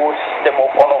bulandi wo system o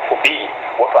kono ko bi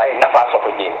woto ay nafa so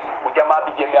ko je ku jama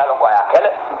bi jeme ala ko ya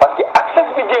kele parce que access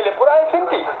bi jele pour ay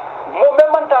finti mo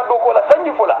memanta do ko la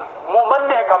sanji fula mo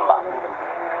manne kamba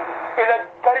ila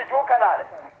kari jo kanale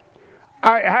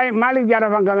Hi, Malik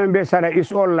Jaravangamen Besara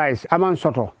is all lies. Aman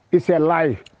Soto. It's a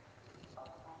lie.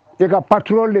 You can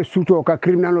patrol the suto ka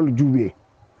criminal jube.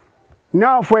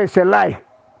 Now for it's a lie.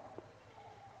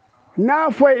 Now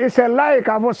for it's a lie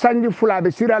ka for sanji fula be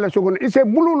sira la sogon. It's a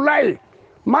blue lie.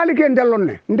 Malik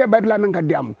endelone. Nde badla men ka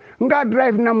diam. Nga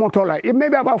drive na motola. It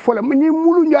maybe about fola. Ni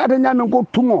mulu nyaata nyame ko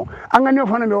tungo. Anga nyo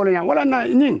fana be wala nyam. Wala na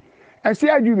nyin.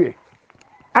 Asia jube.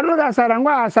 Aloga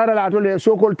sarangwa asara la tole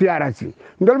sokol tiarasi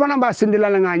ndol bana ba sindila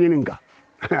la nga nyininka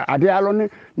ati alone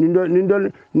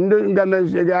nindo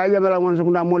ngame ga yamala won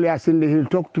sokunda mol ya sinde he'll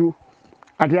talk through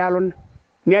ati alone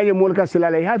niaje mol ka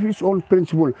silala he have his own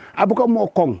principle abuka mo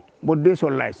kong but this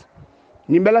all lies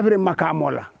ni bela fere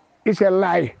makamola it's a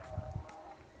lie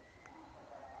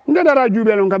ndara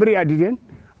jube non kabri adiden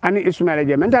ani ismaila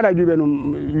je men dara jube no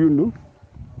yundu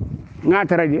nga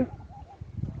taraje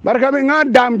barka be nga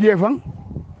dam je fam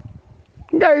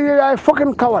I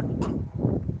fucking coward.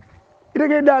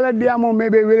 Ite dala diamo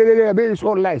maybe we is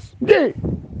all lies. Dey.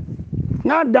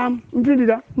 Nga dam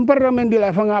mfindida mparament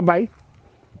la fanga bay.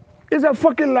 Is a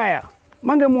fucking liar.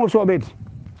 Mange mo so bet.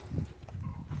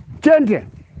 Chente.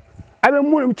 Abe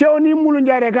mulu cheoni mulu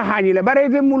njare ka hani le bare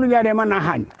ite mulu njare man na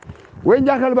hani. We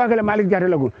jakal bakale Malik jare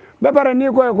lagu. Be para ni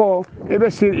ko ebe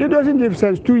sir. It doesn't give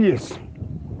sense 2 years.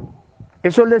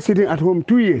 It's only sitting at home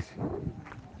 2 years.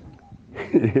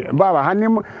 Baba,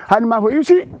 Hanima, you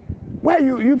see, why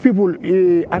you people,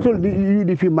 I told you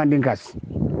the few mandingas.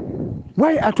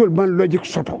 Why I told man logic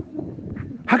soto?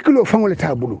 Hakilo family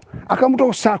tabulu.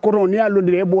 Akamuto sakoro ni alo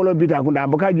ni ebolo bita kunda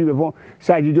boka jibe fo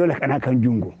sa jijola kana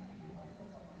kanjungo.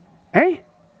 Eh?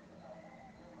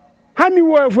 Hani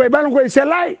wo fo balon ko it's a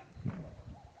lie.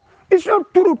 It's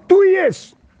not true. 2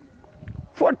 years.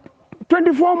 For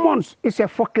 24 months, it's a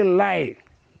fucking lie.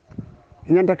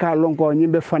 Nyanta ka lonko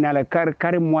nyimbe fanale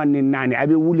kar mwani nani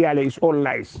abi wuli ale is all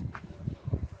lies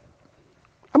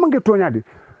amange tonyade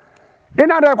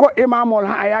ina da ko imamol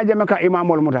ha ya jama ka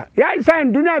imamol muta ya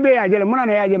sain dunya be ya jele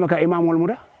munana ya jama ka imamol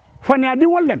muta fani adi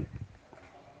wallen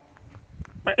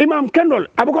imam kendol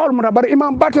abukol muta bar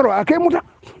imam batoro akay muta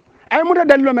ay muta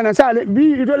dallo mena sale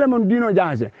bi idole mon dino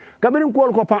jaase kabirin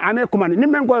kol ko pa ame kumani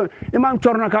nimmen ko imam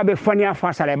corna ka be fani a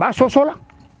fasale ba sosola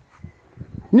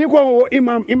ni ko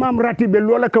imam ratibe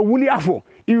lola ka wuli afo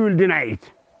he will deny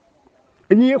it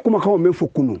ni kuma ko me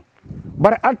fokunu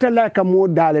bar altala ka mo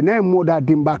dale na mo da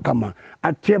dimba kama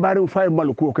at cebarin fay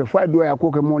mal ko ke fay doya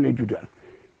ko ke mo le judal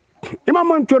imam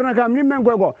man torna kam ni men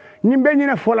go ni be ni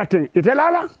na folaten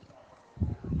itelala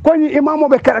ko ni imamo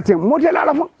be kalaten mo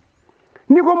telala fa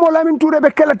ni ko mo lamin touré be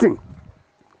kalaten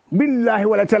billahi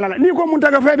wala talala ni ko mun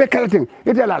taga fay be kalaten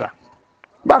itelala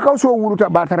ba kaw so wuluta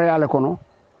batara yale kono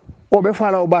o be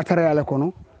fala o batara yale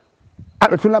kono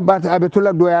abe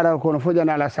tula do yara kono fo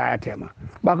jana la saya tema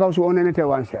ba kaw so onene te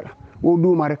wansela o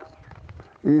duma rek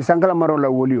sankala maro la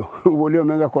wolio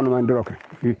menga kono mandroke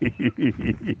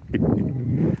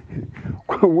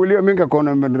wolio menga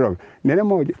kono mandroke nene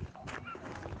moje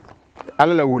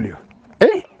ala la wulio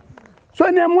so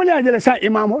ne mo le ajele sa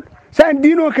imamol sa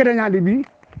dino kede nyaade bi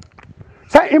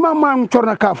sa imam man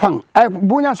torna ka fang ay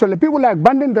bunya so le people like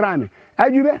Banding Dramé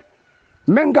ajube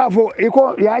men ga fo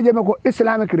iko yaaje me ko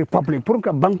Islamic Republic pour que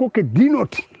banko ke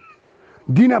dinoti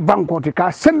dina bankoti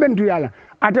ka sembentu yala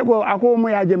ate ko ako mo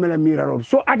yaaje me la miraro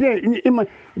so ate ima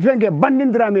fenge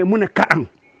Banding Dramé mun karam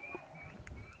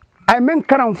ay men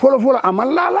karam folo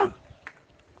amalala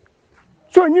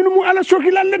so ñun mu ala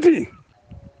soki lallati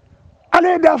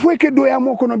ala da fo ke doya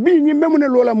mo kono bi ñimbe mu ne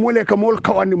lola mole ka mol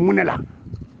kawandi munela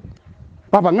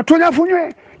papa nga tonya fu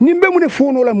ñwe ñimbe mu ne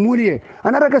fono la muliye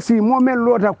anara ka si mo men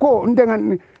lota ko ndenga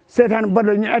setan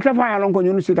bado ñi ata fa alon ko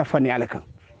ñun sita fani ala kan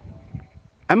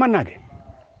amanade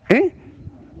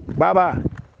baba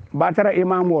batara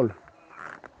imam wol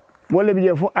mole bi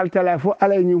je fo altala fo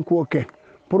ala ñun ko ke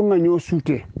pour nga ñoo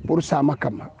souté pour sama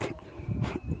kama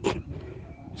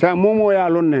sa momo ya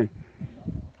lonne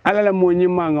ala la mo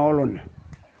ñima nga wolone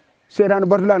setan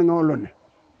bartulan nga wolone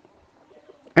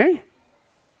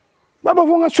baba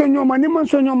fo nga soñoma ni man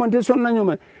soñoma te sonna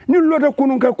ñoma ni lota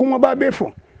kunun ka kuma ba be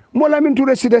fo mo la min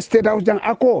touré site state house jang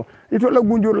ako ito la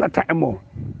gunjur la taimo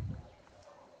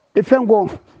e fengo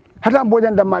hata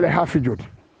bojan damale hafi joti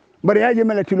bari yaje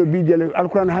mala tilo bi jele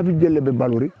alquran hafi jele be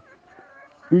balori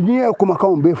ñi kuma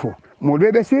kaw be fo mo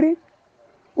be siri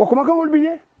o kuma kawol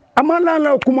biye amala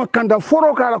la kuma kanda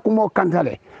foro kala kuma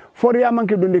kantale foria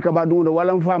manke dondi ka ba dungo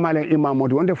wala famale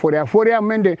imamoti wonde foria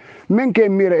mende menke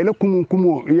mira ele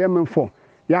kumu yemen fo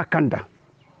ya kanta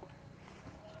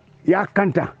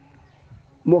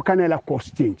mo kanela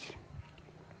cost change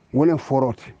wolen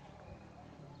foroti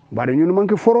bare ñun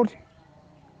manke foroti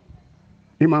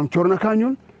imam corna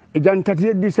kañol e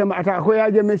jantati December ata ko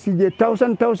yaaje message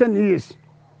 1000 years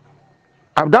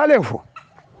abdale fo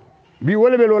bi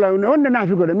wala be lola wonde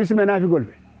nafi gol misime nafi gol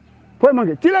be poy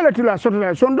manke tila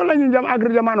sotala son do lañu jam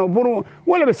agri jamano buru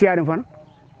wala be siyarin fan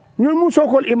ñun mu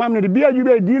sokol imam ne biya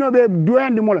jube dino be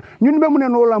doyandi mola ñun be mu ne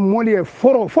no la molié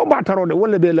foro fo batarode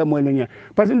wala be la moy lañu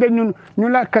parce que ñun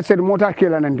la cassette mota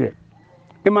kela nande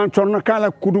imam torno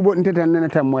kala kudubo ntete nene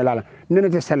tam moy lala nene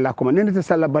te sella ko nene te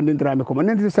sella Banding Dramé ko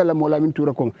nene te sella mola min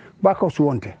toura ko ba ko su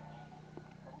wonte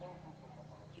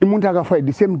imunta ga fay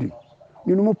di semdi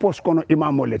ñun mu post kono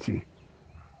imam moleti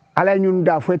ala ñun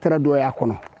da fo tara doya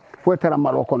kono fo tara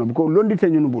malo kono ko londite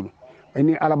ñun bulu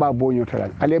ni alaba boño tala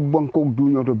ale bonko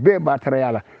duño to be ba tara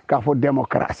yala ka fo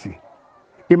démocratie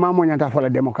imam mo nyanta fo la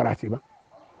démocratie ba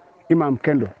imam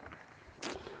kendo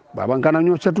baba ngana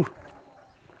ñoo setu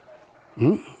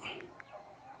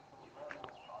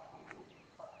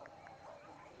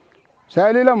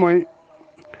sayli la moy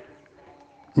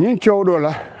ñin ciowdo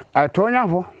la a toña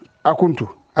fo akuntu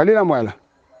ali la moy la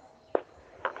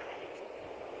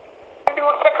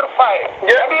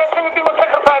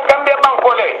Gambia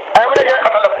bankole ay mu dege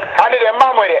hali de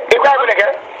mamoy de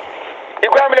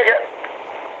ibrahim leke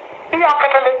iya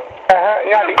katale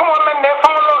yali ko men ne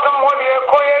famlo dum woni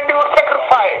ko ye di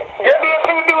sacrifice ye di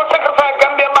sing di sacrifice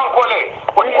Gambia bankole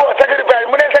woni ko sacrifice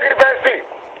mu ne sacrifice fi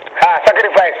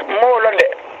sacrifice mo londe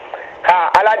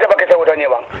ala jaba ke tawo tanye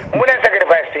bang mu ne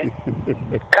sacrifice fi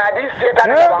kadi setan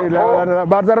bang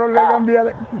ba daro le Gambia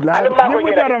la ni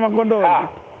mu dara ma gondo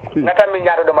ngata mi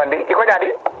nyaado do mandi iko nyaadi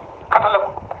katala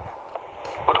ko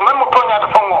to memmo toñaade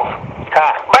fongo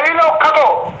bari lo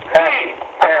kato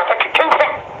ata ki kense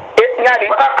nyaadi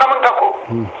wata kamanta ko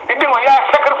idi mo ya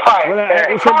sacrifice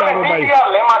wala so da mo bay ya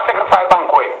le ma sacrifice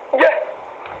banko je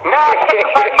na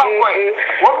sacrifice banko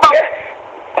wo ba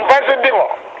mbaso dimo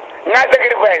na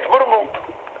sacrifice burbu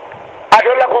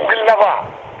adola ko gil nafa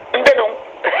ndedum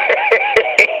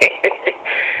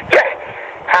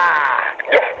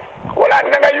wala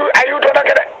nanga ayu to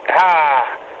nakede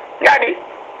nyaadi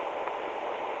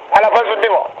ala fasu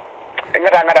dimo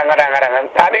ngata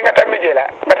tadi ngata mijela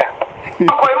ngata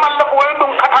ko e man la ko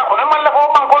dum kata ko e man la ko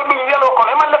banko dum yelo ko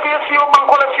e man la fiyo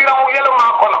banko la sira mo yelo ma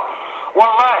ko no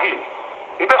wallahi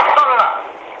ida sunna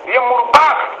yamur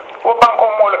baak ko banko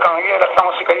mo le kan yela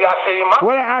sama sika ya seyma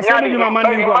wala asani ma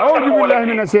mandi ko a'udhu billahi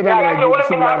minash shaitanir rajim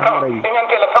bismillahir rahmanir rahim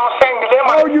ngante la sama seng le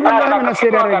ma a'udhu billahi minash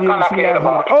shaitanir rajim bismillahir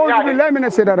rahmanir rahim a'udhu billahi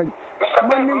minash shaitanir rajim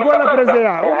man ni ko la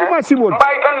president o ma sibol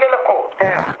bay tan le ko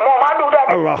mo ma du da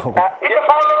Allahu ida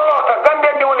fawlo ta gande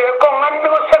di woni ko ngani do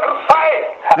sacrifice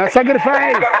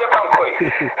sacrifice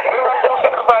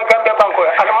gande banko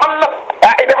ala malla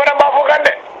ida fana ba fo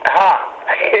gande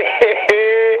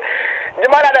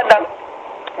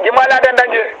jimala dan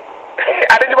je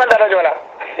ada jibal dara jola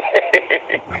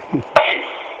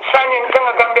sanyin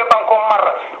kanga gambia banko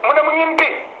marra mune mu yimbi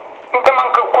nta man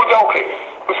ko jawke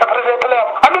mi sakrese tele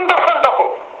adun da sanda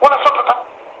ko wala sotata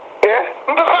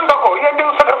nta sanda ko yedi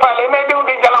sakrfa le me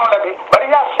de jalan wala de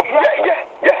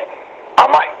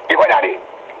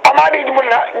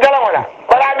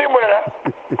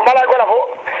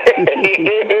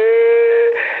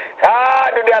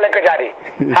ha dunia le kajari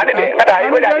hade de ngata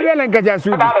ibo jadi le kaja su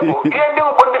yende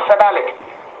mo bondi sadale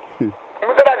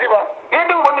mutara diba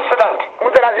yende mo bondi sadale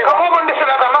mutara diba ko bondi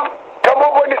sadale man ko mo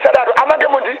bondi sadale amake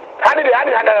mundi hani de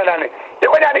hani handa dane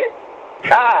iko jadi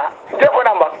je ko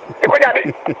namba iko jadi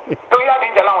to ya di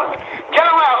jalawon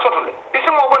jalawon ya sotule isi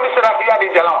mo bondi sadale ya di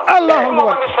jalawon Allahu mo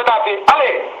bondi sadale ale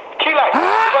kila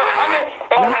Allahu akbar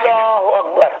Allahu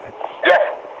akbar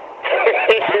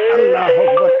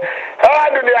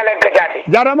dunia le kajati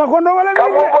jarama ko no wala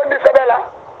kamu bondi sadala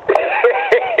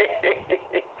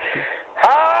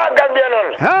Gambia non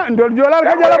ndol jolal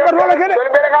ka jala pat wala kede dol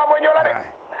bere nga mo nyola de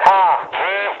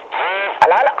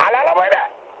ala boy da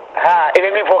ene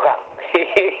mi foka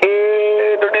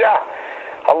dunia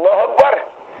Allahu akbar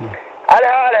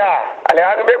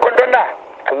ala be kon donna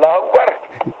Allahu akbar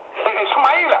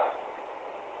Ismaila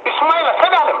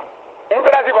sadala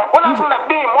mudrasi ba wala sunna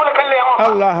bi mo le kalle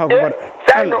Allahu akbar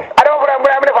Sando, ada orang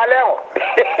mula faleng.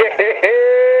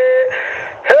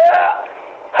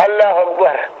 Allahu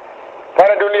Akbar.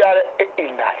 Para dunia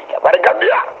inna para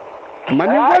Gambia.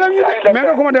 Mandi golam ni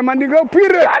mega ko de mandi go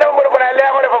pire. Ada orang pernah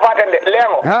lengo de fafaten de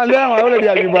lengo. Lengo wala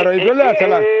dia di baro idola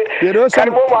sala. Yedo Kan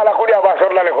mo mala ko dia ba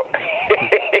sorla le ko.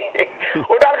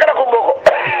 Udal kana ko mboko.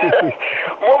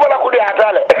 Mo mala ko dia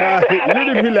atale. Ni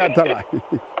di bila atala.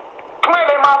 Kuma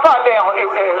le ma fa lengo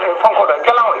fonko da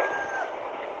jalawo.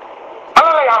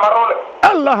 Allah ya marole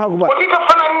Allahu akbar wati ka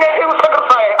fananne e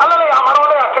sacrifice Allah ya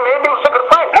marole ya tele e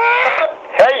sacrifice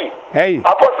hey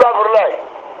apostle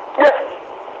yes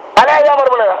Allah ya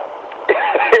marole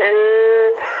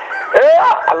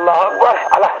Allah akbar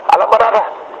Allah barata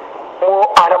mo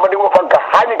ana mandi mo fanka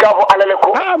hani ka fo alale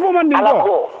ko fo mandi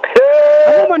go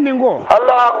fo mandi go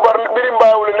Allah akbar birim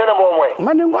bawul nena mo moy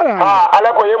mandi go ala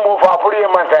ko yemo fa furi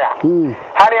man saya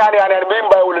hani birim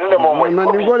bawul nena mo moy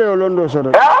mandi go le londo so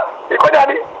do iko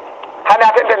jadi hani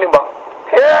atende limba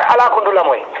ala kundula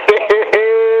moy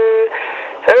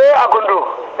akundu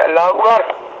Allah akbar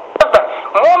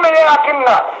mo me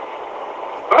yakinna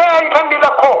me ay kandila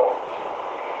ko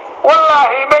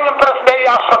wallahi ben president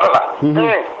ya sotala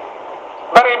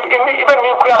bari ibe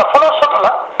ni ko yalla folo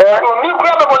sotala ni ko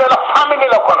yalla mo la family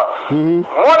la kono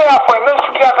mo ya fo men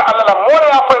sukiyata Allah la mo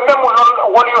ya fo men mo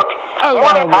woliyoti mo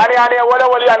hani wala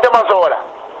wali ande man so wala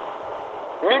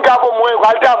min ka ko moy ko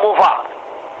alta mu fa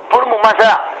pour mu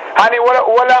masa hani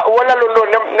wala londo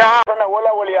na sana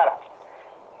wala wali yara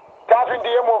ta fin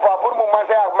diye mu fa pour mu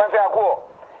masa ko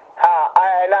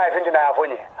ay la fin dina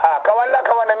afonye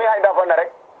kawalla mi hayda fonna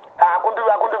rek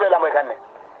kuntu be la moy kanne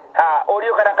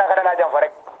audio kada na jam fa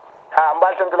rek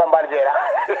mbal tantula mbal jera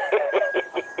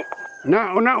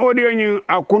na audio ni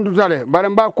akuntu tale bare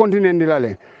mba continue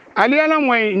ndilale ali ala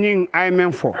moy ni ay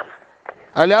men fo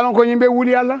ali ala ko nyimbe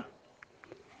wuli alla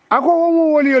ako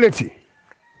womo woli yoleti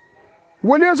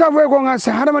woli sa fo ko nga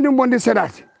sa harama dim bonde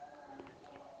sedati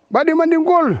badi mandi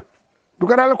ngol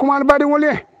dukara ko mal badi woli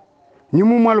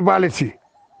nyimu mal baleti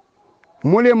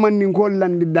mole mandi ngol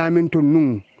landi damen to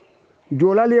nun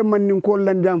jolale mandi ngol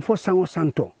landi am fo sango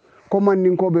santo ko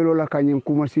mandi ko be lola kanyin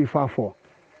kuma si fa fo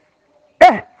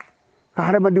ka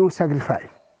harama dim sacrifice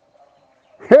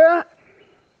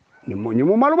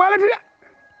nyimu mal baleti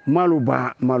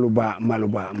maluba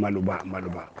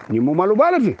ni mo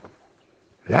maluba lati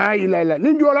la ilaha illa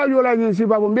ni jola ni si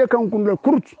babo be kan kun la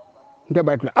kurut nte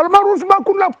baytla al marus ba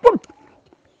kun la put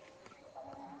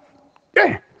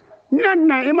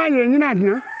na image ni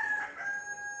na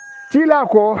tila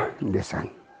ko ndesan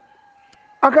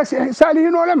aka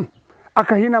salihino lam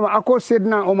aka hinama ako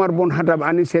sedna Omar bon Khattab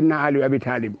ani sedna Ali Abi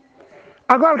Talib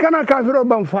akal kana kafiro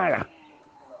bam fala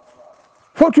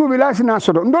fotu bilasi na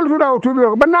sodo ndol tuda o tubi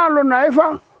ko banalo na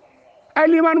efa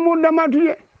aliman mun da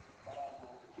matuye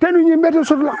tenu nyimbe to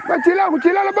sodo ba cila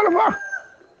la bala fa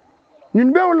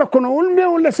ñun be wala kono wol be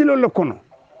wala silo la kono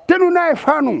tenu na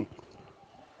efa nu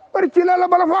bar cila la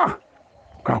bala fa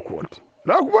ka ko wonti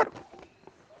la ko bar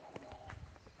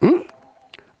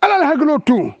alal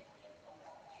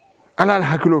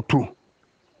hakilo tu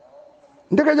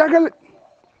ndeka jagal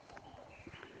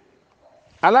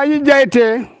ala yi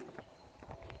jayte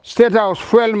State House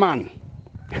fuel man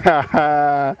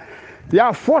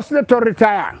ya force de to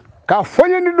retire ka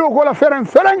fonye ni do ko la fereng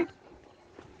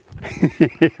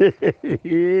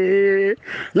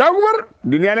la gumar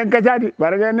dunia len kacadi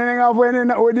baraga nene nga foyne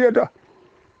na odi to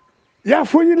ya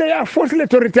fonye le ya force le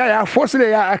to retire ya force le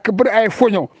ya akbur ay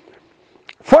fonyo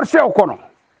force o kono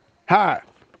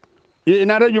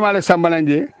ina radio male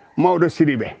sambalanje mawdo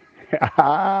sidibe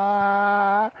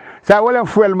sa wala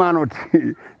fuel manot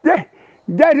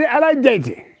jayte ala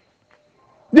jayte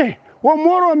wo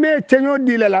moro me cenyo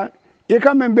dilala e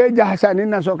kam men be jahasani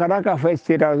na so karaka fay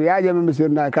state house ya je men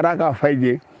sirna karaka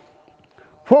fayje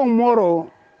fo moro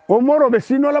o moro be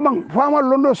sino la bang fama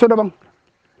londo so do bang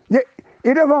je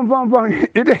ide fam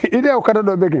ide o kada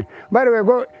do beke bare we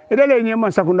go ide le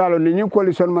nyema sakundalo ni nyi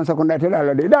coalition man sakunda te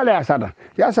dalo de dale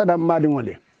ya sada madi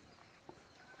ngole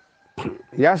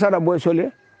ya sada boy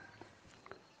sole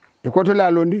e ko to la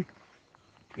londi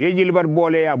ye jilbar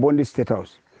bole ya bondi state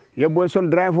house ye boy sol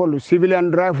drive hall civilian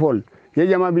drive hall ye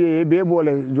jama bi ye be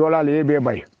bole jolal ye be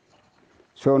bay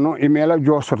so no imela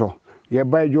josoto ye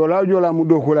bay jola mu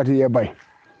do ko lati ye bay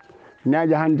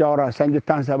naaja han jawra sanji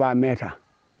tansaba meta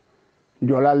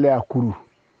jolal le akuru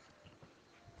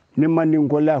ni mandi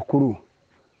ko la akuru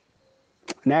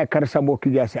na kar sabo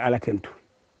kijasi ala tentu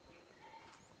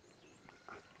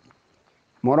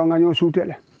moro nga nyo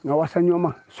sutele nga wasa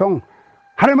nyoma song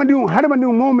harma di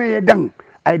mo me ye dang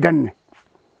ay danne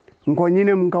ko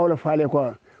nyinem kawla faale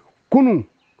ko kunu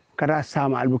kada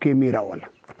sama albuke mira wala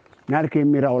nar ke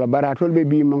mira wala baratol be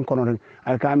bi man kono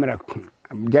al camera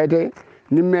jayte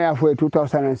nimme ya fo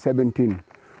 2017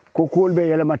 ko kolbe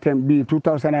yele matem bi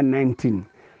 2019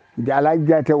 jala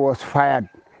jayte was fired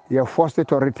ye forced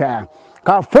to retire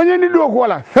ka fanyani do ko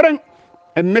wala fereng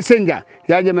e messenger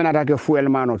ya je menata ke fuel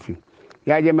manoti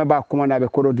ya je me ba kuma be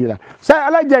ko do dila sa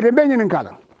ala jayte be nyin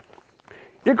kala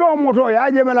iko moto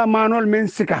ya je mela manol men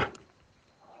sika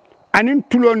anin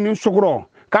tulon ni sukro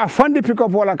ka fandi pick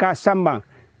up wala ka samba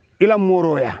ila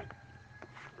moro ya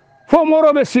fo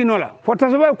moro be sinola fo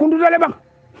tasoba kundu dale bang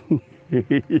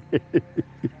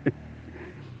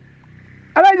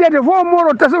ala jete fo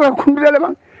moro tasoba kundu dale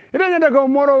bang ida nyata ko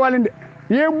moro walinde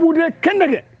ye bude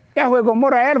kendege ya fo ko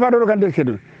moro el fa do kan de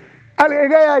sedu al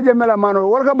ga ya jemela mano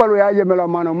wol ka balu ya jemela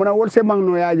mano muna wol se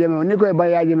mangno ya jeme ni koy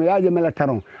bay ya jemela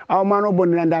taron aw mano bon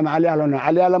ndame ali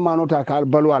ala mano ta kal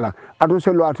balu wala atu se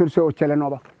o celeno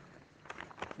ba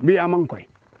bi amang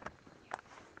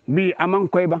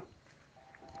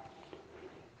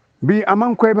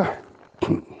koy ba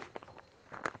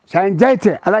san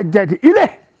jayte ala jayte ile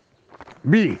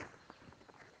bi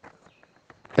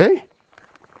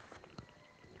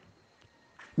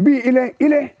bi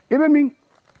ile ibe min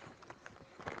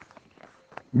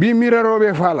bi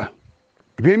mirarobe fala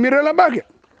be mirala bake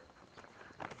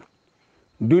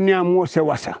dunia mo se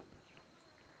wasa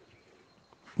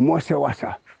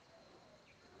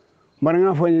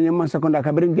maranga fo nyi man sekonda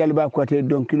kabrin jalba ko te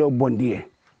don kilo bondie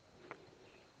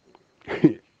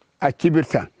a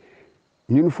cibirta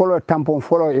ñun folo tampon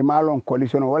folo e malon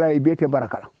coalition wala e bete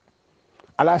barakala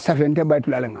ala safente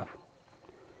baytul ala ngaf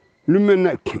lumen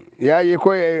nak ya yi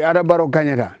ko ada baro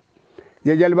gagnata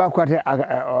je jalba ko te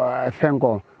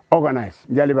fenko organize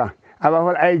jalba aba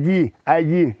hol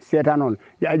IG setanon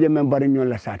ya je men bari ñol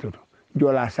la satoto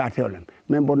jola satelem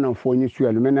men bonnon fo ñi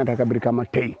suel men nata kabrika ma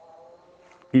tay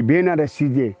ibena da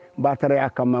CJ batare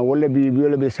akama wala bi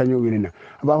be sanyo winina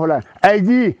aba hola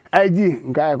IG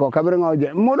ngay ko kabri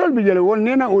ngawje modol bi jele won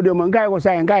nena audio man ngay ko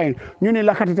say ngay ñuni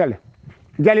la khatitale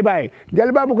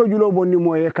jaliba bu ko julo bonni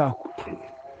moye ka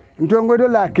ntongo do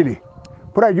la kili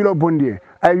pura julo bondi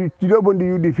ay julo bondi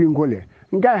yudi fi ngole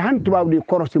ngay han tubaab di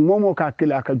korosi momo ka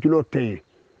kila ka julo tey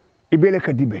ibele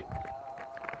ka dibe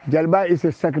jalba is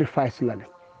a sacrifice la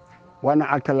wana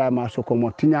altala ma soko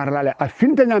mo tinyar lale a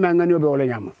finta nyama ngani obe wala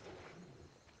nyama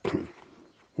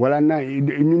wala na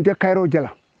nyunte kairo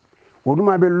jala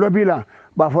woduma be lobila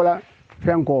ba fola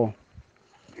fenko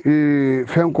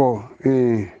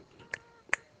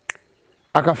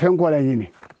aka fenko la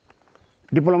yini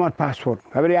diplomate passport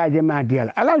kabri aje ma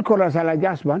dial ala ko la sala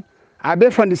jasban abe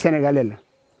fandi sénégalais la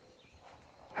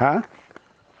ha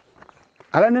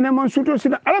ala nene mon suto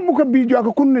sina ala buka bijo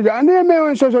aka kunno ja ane me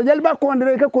won soso jalba ko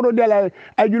ndere ka ko do dela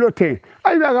ay julo te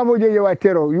ay ba ga boje wa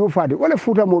tero yu fadi wala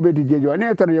futa mo be di jejo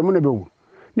ne tar ye mun be wu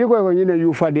ni ko nyine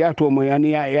yu fadi ato mo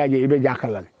yani yaaje ibe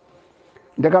jakalal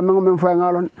daga men fa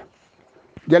ngalon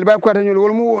jalba ko tan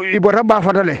wol mu ibota ba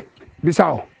fatale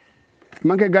bisaw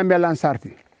manke Gambia lan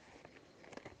sarti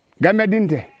Gambia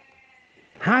dinte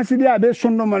hasidi abe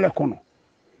sondo mo le kono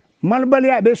malbali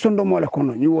abe sondo mo le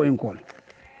kono ni woyin ko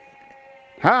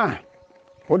ha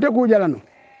o de ku jalano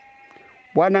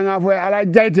bwana nga fo ala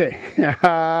jayte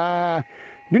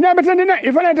dunya betande na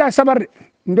ifala ta sabar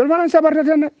ndol man sabar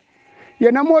tan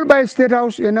ye na mol bay state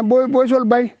house ye na boy sol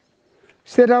bay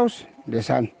state house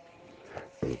desan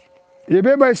ye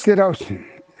be bay state house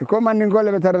ko man ni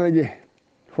ngol be tarale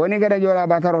fo ni gada jola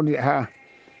ba tarodi ha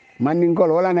man ni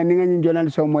ngol wala na ni ngani jonal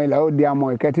so moy la o dia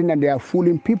moy katina they are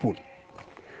fooling people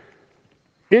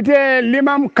ite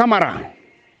limam kamara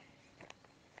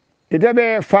ite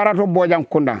be farato bojang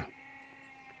kunda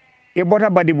e bota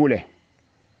badibule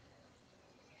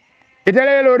ite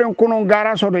le loren kuno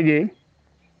gara soto je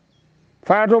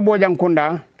farato bojan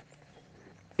kunda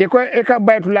eka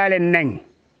baytulale neng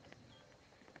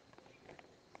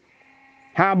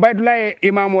ha baytulaye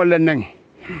imam wala neng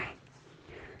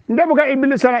ndebuka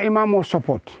iblisala imam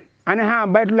support ani ha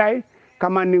baytulaye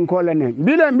kamandin ko la neng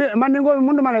bila mandin ko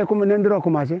mundu mala ko nendiro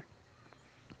commencé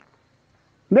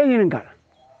be nyin kala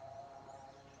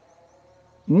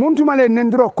muntu mala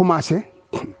nendiro commencé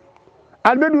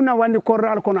albedu na wandi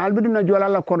korral kono albedu na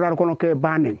jolala korral kono ke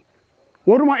banen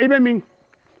woduma ibe min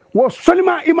wo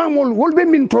solima imamol wolbe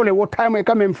min tole wo taymo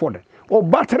ka men fode o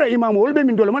batara imam wolbe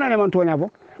min tole manane man tonya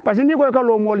fo parce que ni ko ka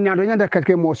lo mol nyaato nyanda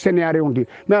katke mo seniare ondi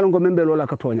mais alon ko membe lola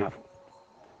ka tonya fo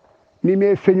ni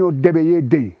me feño debe ye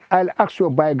dey al action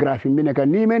biography mineka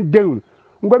ni men deul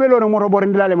ngobe lo no moto bor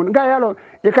ndilale mon ga yalo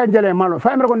e ka jale malo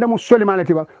fa amre ko ndemo solima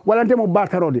lati ba wala ndemo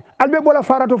batarode albe bola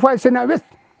farato fay sena west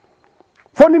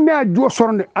foni me a jo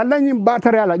sornde alla nyim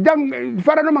batare ala jang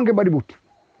farano manke badi but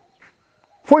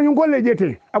foni ngolle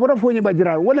jete abota foni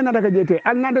bajira wala nada ka jete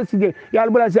al nada sije ya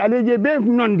albula si aleje be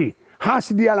nondi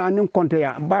hasidi ala nin konte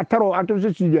ya bataro ato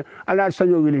sije ala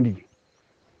sanyo wilindi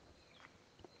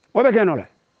obe kenola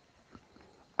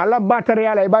alla batare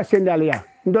ala e ba sende ala ya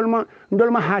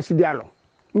ndolma hasidi alo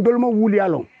ndolma wuli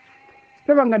alo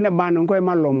tefa ngane banu ko e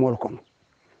mallo mol ko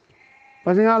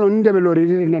parce que ngalo ndebe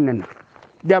lori nenen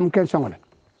jam ken songola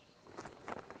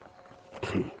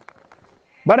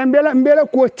bara mbela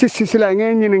ko sisila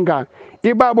ngenyinga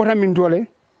iba bota min tole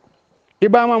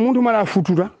iba ma muntu mala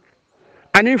fututa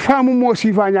ani famu mo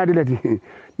sifa nyaade lati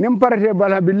nim parate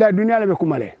bala billahi dunya la be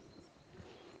kumale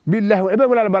billahi ebe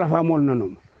bala bala famol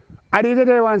nanom adi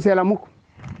tete wan sela muk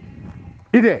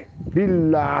ide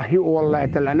billahi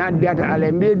wallahi ta'ala na diata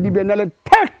ale mbe dibe nale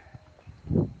tek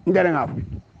ngere ngaf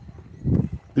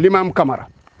limam kamara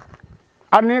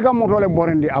ani ka motole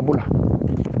borendi abula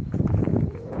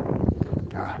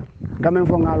gamen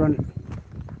fo ngalon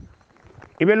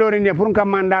ibe lori ne pour ka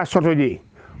manda sotoji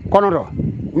kono to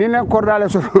ni ne kordale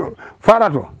so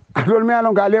farato adol me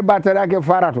alon ka le batara ke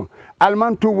farato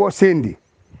alman tubo sendi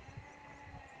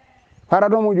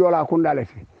farato mu jola kundale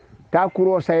fi ta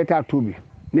kuro sayta tubi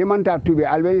ni man ta tubi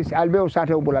albe o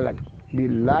sate o bulala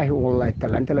billahi wallahi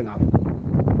talantala ngaf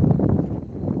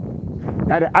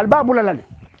ade alba bulala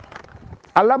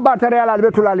Allah batare ala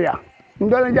albe tulaliya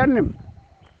ndole jannim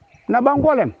na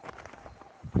bangolem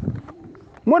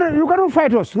more you cannot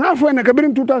fight us na fo na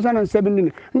kabirin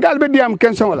 2017 ngal be diam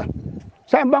kenson wala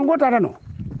sa bango tarano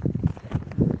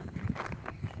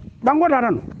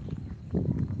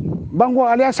bango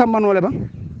aliya samano le ba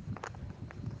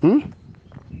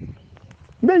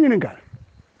be nyini ngal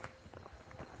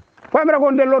famira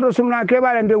ko de lodo sumna ke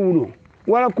bale de wulu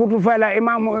wala kutu fayla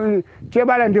imam ke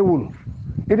bale de wulu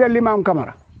ite limam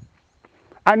kamara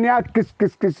anya kis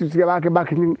ke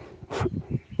bak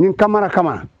ni kamara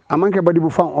amanke badibu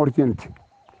fan oriente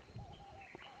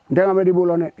ndega badibu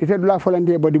lone ite dula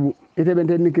folante badibu ite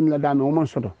bente nikin la dame o mon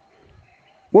soto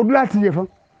wodula tiye fa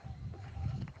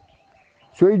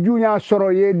so junya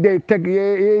soro ye de tek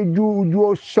ye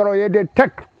ju soro ye de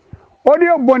tek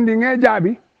audio bondi nge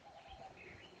jabi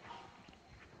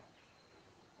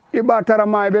iba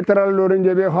tarama be taral lo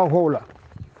renje be hawla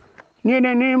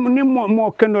ni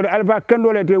mo kendole alfa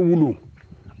kendole te wulu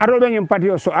adol be nyim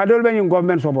patio so adol be nyim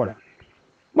government so boda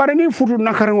bare ni futu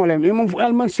nakarangolem imam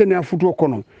alman senia futu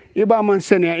kono iba man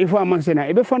senia ifa man senia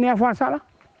ibe fania fa sala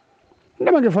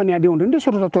ndama ge fania de onde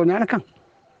soto to nyala kan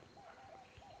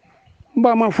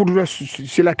mba ma futu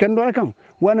sila kendo kan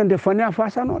wana de fania fa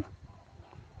sa no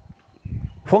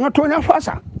fo nga to nya fa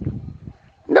sa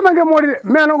ndama ge modi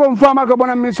meno go fama ko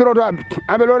bona misro to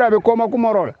abe lo abe ko ma ko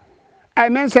morol ay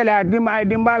men sala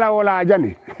dimbala wala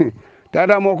jani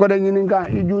tada mo ko de nyininga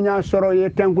ijunya soro ye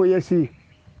tenko yesi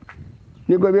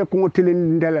ni go be ko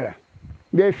tilin ndelela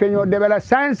be feño debela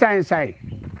sai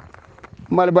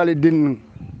malbali din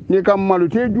ni kam malu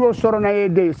te juo soro na ye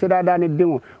de seda dane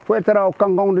dingo fo tara o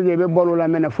kangonde be bolu la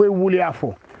mena fo wuli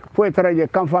afo fo tara je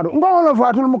kam faatu ngolo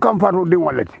faatul mu kam faatu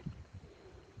dingo lati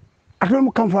atul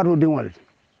mu kam faatu dingo lati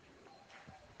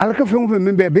alka fe mo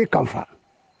min be kam fa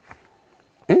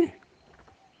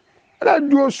ala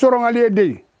juo soro ngali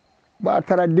de ba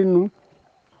tara dinu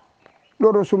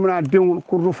dodo sumna dingo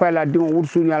kurdu fayla dingo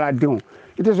wursu nyala dingo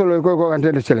ite solo ko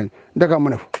antene chelen daga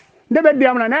munef ndebe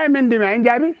diamna na men dimi en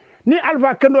jabi ni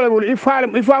alfa kendole bol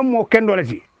ifam mo kendole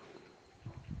ti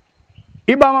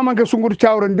ibama manke sungur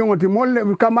chawron dingoti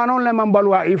molle kamanon le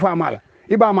mambalwa ifamala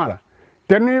ibamala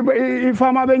tenni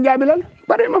ifama be jabilal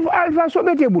bare ma alfa so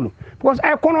bete bulu because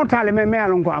ay kono tale me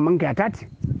alon ko amanke atati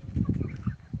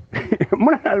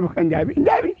mun alfa kan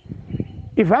jabi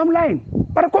ifam line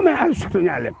bare ko me al soto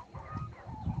nyalem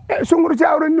sunguru ci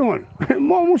awro ñol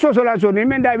mo mu sosola so ni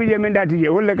men da bi je men da tije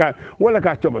wala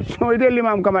ka tobo so de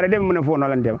limam kamara dem mun fo no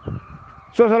lan dem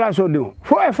sosola so dimo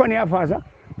fo e fani afasa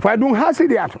fa dum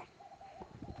hasidi ato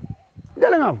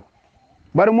dele ngam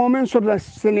bar mo men sotla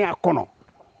seni akono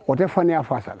o te fani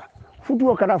afasa la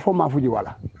futu kada fo ma fuji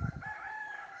wala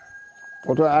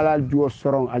oto ala juo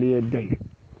sorong aliye dey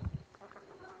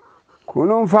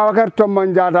kuno fawakar to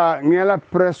manjata ngela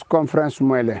press conference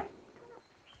moyle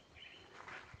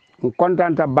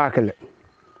contenta bakle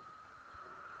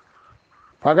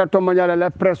fawakar to manjata la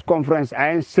press conference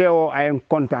ayen seo ayen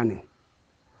contani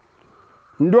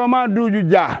ndoma duju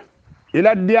ja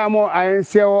ila diamo ayen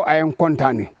seo ayen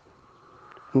contani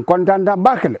contenta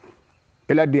bakle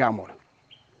ila diamo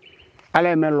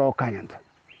ale melo kanyanta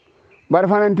bar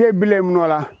fanante bilem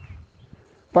nola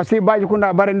parce que baji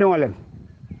kunda barende wolen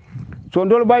so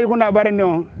ndol baji kunda barende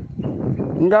on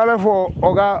ngala fo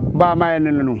oga ba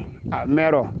mayene nanu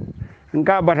mero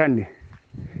nka batandi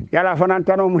yala fanan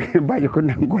tano mu baji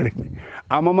kunda ngole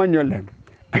amama nyolle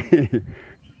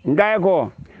ngaye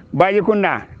ko baji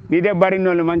kunda ni de bari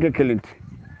non manke kelenti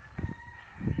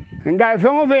ngaye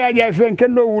fengo fe ya fen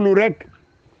kendo wulu rek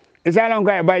isalan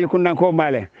ko baji kunda ko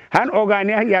male han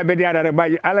ogani ya be diara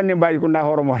baji ala ni baji kunda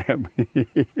horomo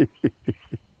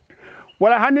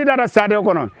wala hani dara sade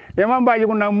ko non e man baji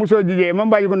kunda muso jije man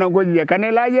baji kunda gojije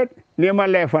kane lajet ni man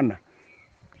le fanda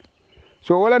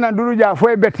so wala na duru ja fo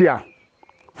e betia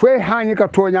fo e hani ka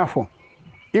tonya fo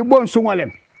ibon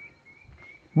sungolem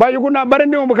baji kunda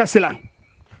barande mo buka sila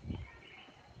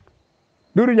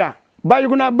duru ja baji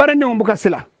kunda barande mo buka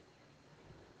sila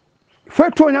fo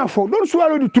tonya fo don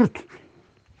swalo du truth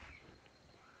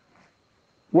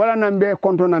wala nambe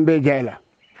konto nambe jayla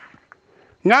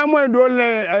ngamoy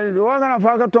dole wagana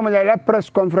faga to ma la press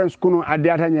conference kuno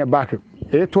adiata nye bak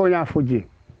e tonya fuji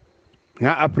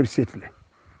nga appreciate le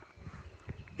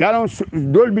yalon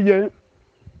dol bije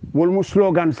wol mu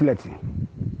slogan slati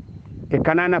e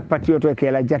kanana patriote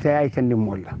ke la jata ay tande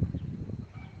molla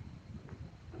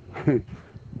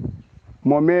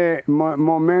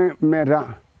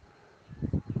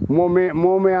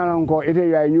mo me alon ko ite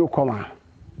ya ñu koma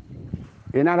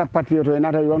inata patriote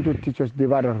inata you want to teach us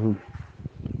divided rule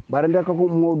barande ko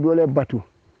mo dole batu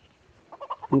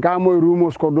nga moy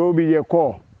rumos ko do biye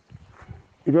ko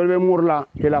idol be murla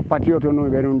ila patriote no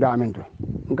be dum damento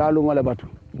nga lu ngole batu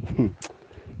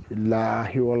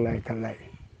billahi wallahi tallahi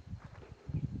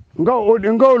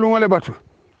nga lu ngole batu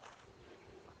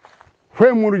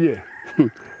fay murje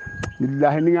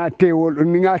billahi ni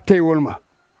nga teewol ma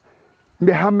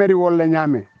mbe hammeri walla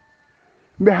nyame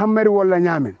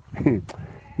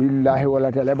billahi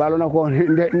wala tele balona ko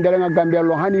ndelenga Gambia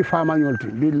lo hani fama nyolti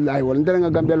billahi wala ndelenga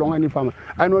Gambia lo hani fama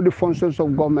I know the functions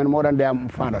of government more than their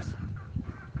fathers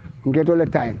ngeto le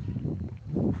time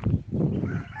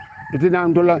itina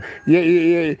ndola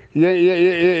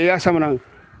ya samana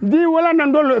di wala na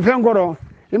ndol fengoro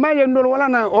imagine ndol wala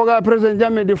na oga president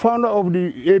Jammeh the founder of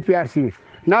the APRC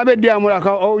na be diamula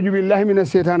ka auju billahi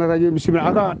minash shaitani rajim bismillah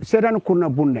aka setan kunna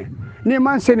bunne ni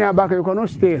man seni abaka you cannot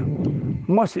stay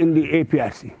most in the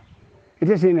APRC it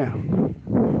is in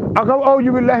aka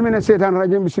auju billahi minash shaitani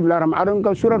rajim bismillah rahman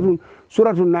ka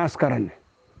suratu nas karane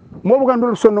mo bukan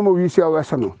dol sonno mo wisi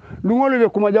awasano dungol be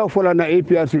kuma jaw fola na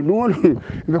APRC dungol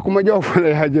be kuma jaw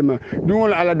fola hajema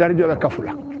dungol ala darjo be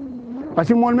kafula parce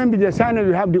que mon même bi sana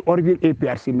we have the original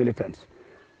APRC militants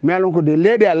mais alon ko de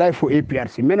lead their life for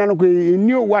APRC maintenant ko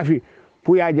ni wafi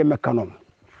pour ya jeme kanom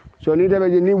so ni debe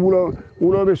ni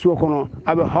wulo be so kono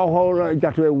abe haw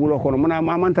jatto e wulo kono mana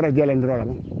mantara jelendro la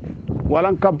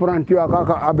wala kapranti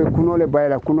aka abe kunole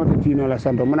bayla kunote tino la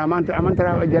santo mana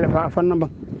mantara jele fa fanna ba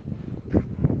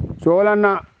so wala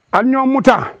na anyo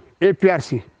muta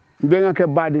APRC be ngake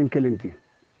badin kelenti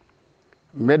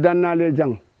medanna le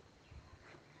jang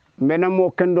mena mo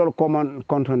kendol common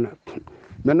contona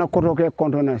mena koto ke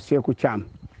kontona Seku Cham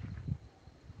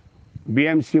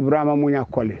BMC Brahma munya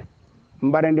kole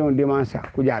mbarende on dimansa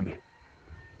kujabi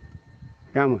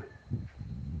yama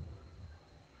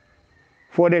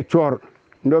fode chor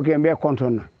ndoke mbe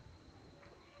kontona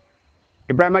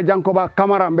Ibrahima Jankoba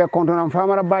Kamara mbe kontona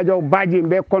Famara Bajo Baji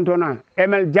mbe kontona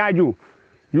ML Jaju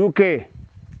UK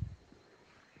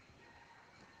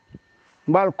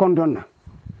mbal kontona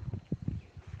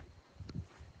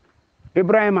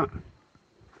Ibrahima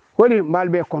woni mbal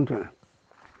be kontona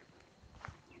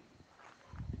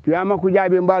Yama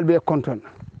kujabi mbal be kontona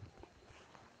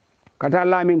kata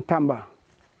Lamin Tamba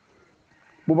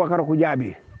Boubacar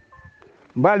kujabi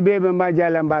mbal be mba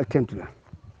jala mbal tentula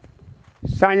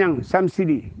Sanyang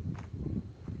Samsidi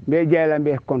be jala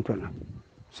be kontona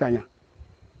Sanyang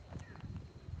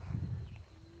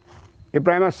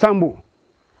Ibrahima Sambu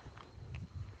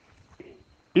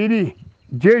idi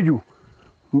jeju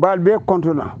mbal be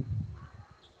kontona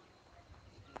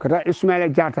kata Ismaila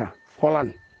Jata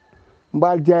Holland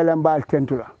mbal jayla mbal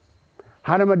tentula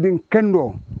hadama din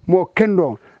kendo mo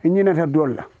kendo nyinata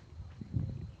dolla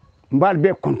mbal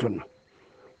be kontona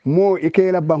mo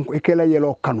ikela banko ikela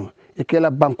yelo kanu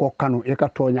ikela banko kanu e ka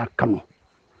tonya kanu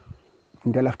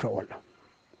ndelafta wala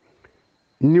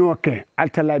niwoke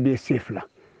altala be sefla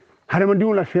hadama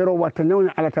din la fero wata ne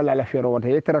altala la fero wata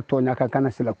yetara tonya ka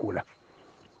kana sila kula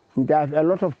there are a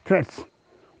lot of threats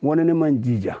wonene man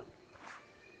jija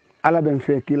ala ben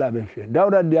fe kila ben fe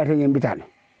dawda diata ngem bitane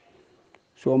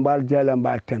so mbal jala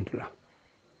mbal tentula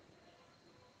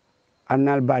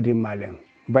annal badi malen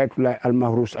baytullah al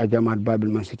mahrus a jamaat babil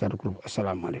man sitat group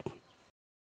assalamu alaikum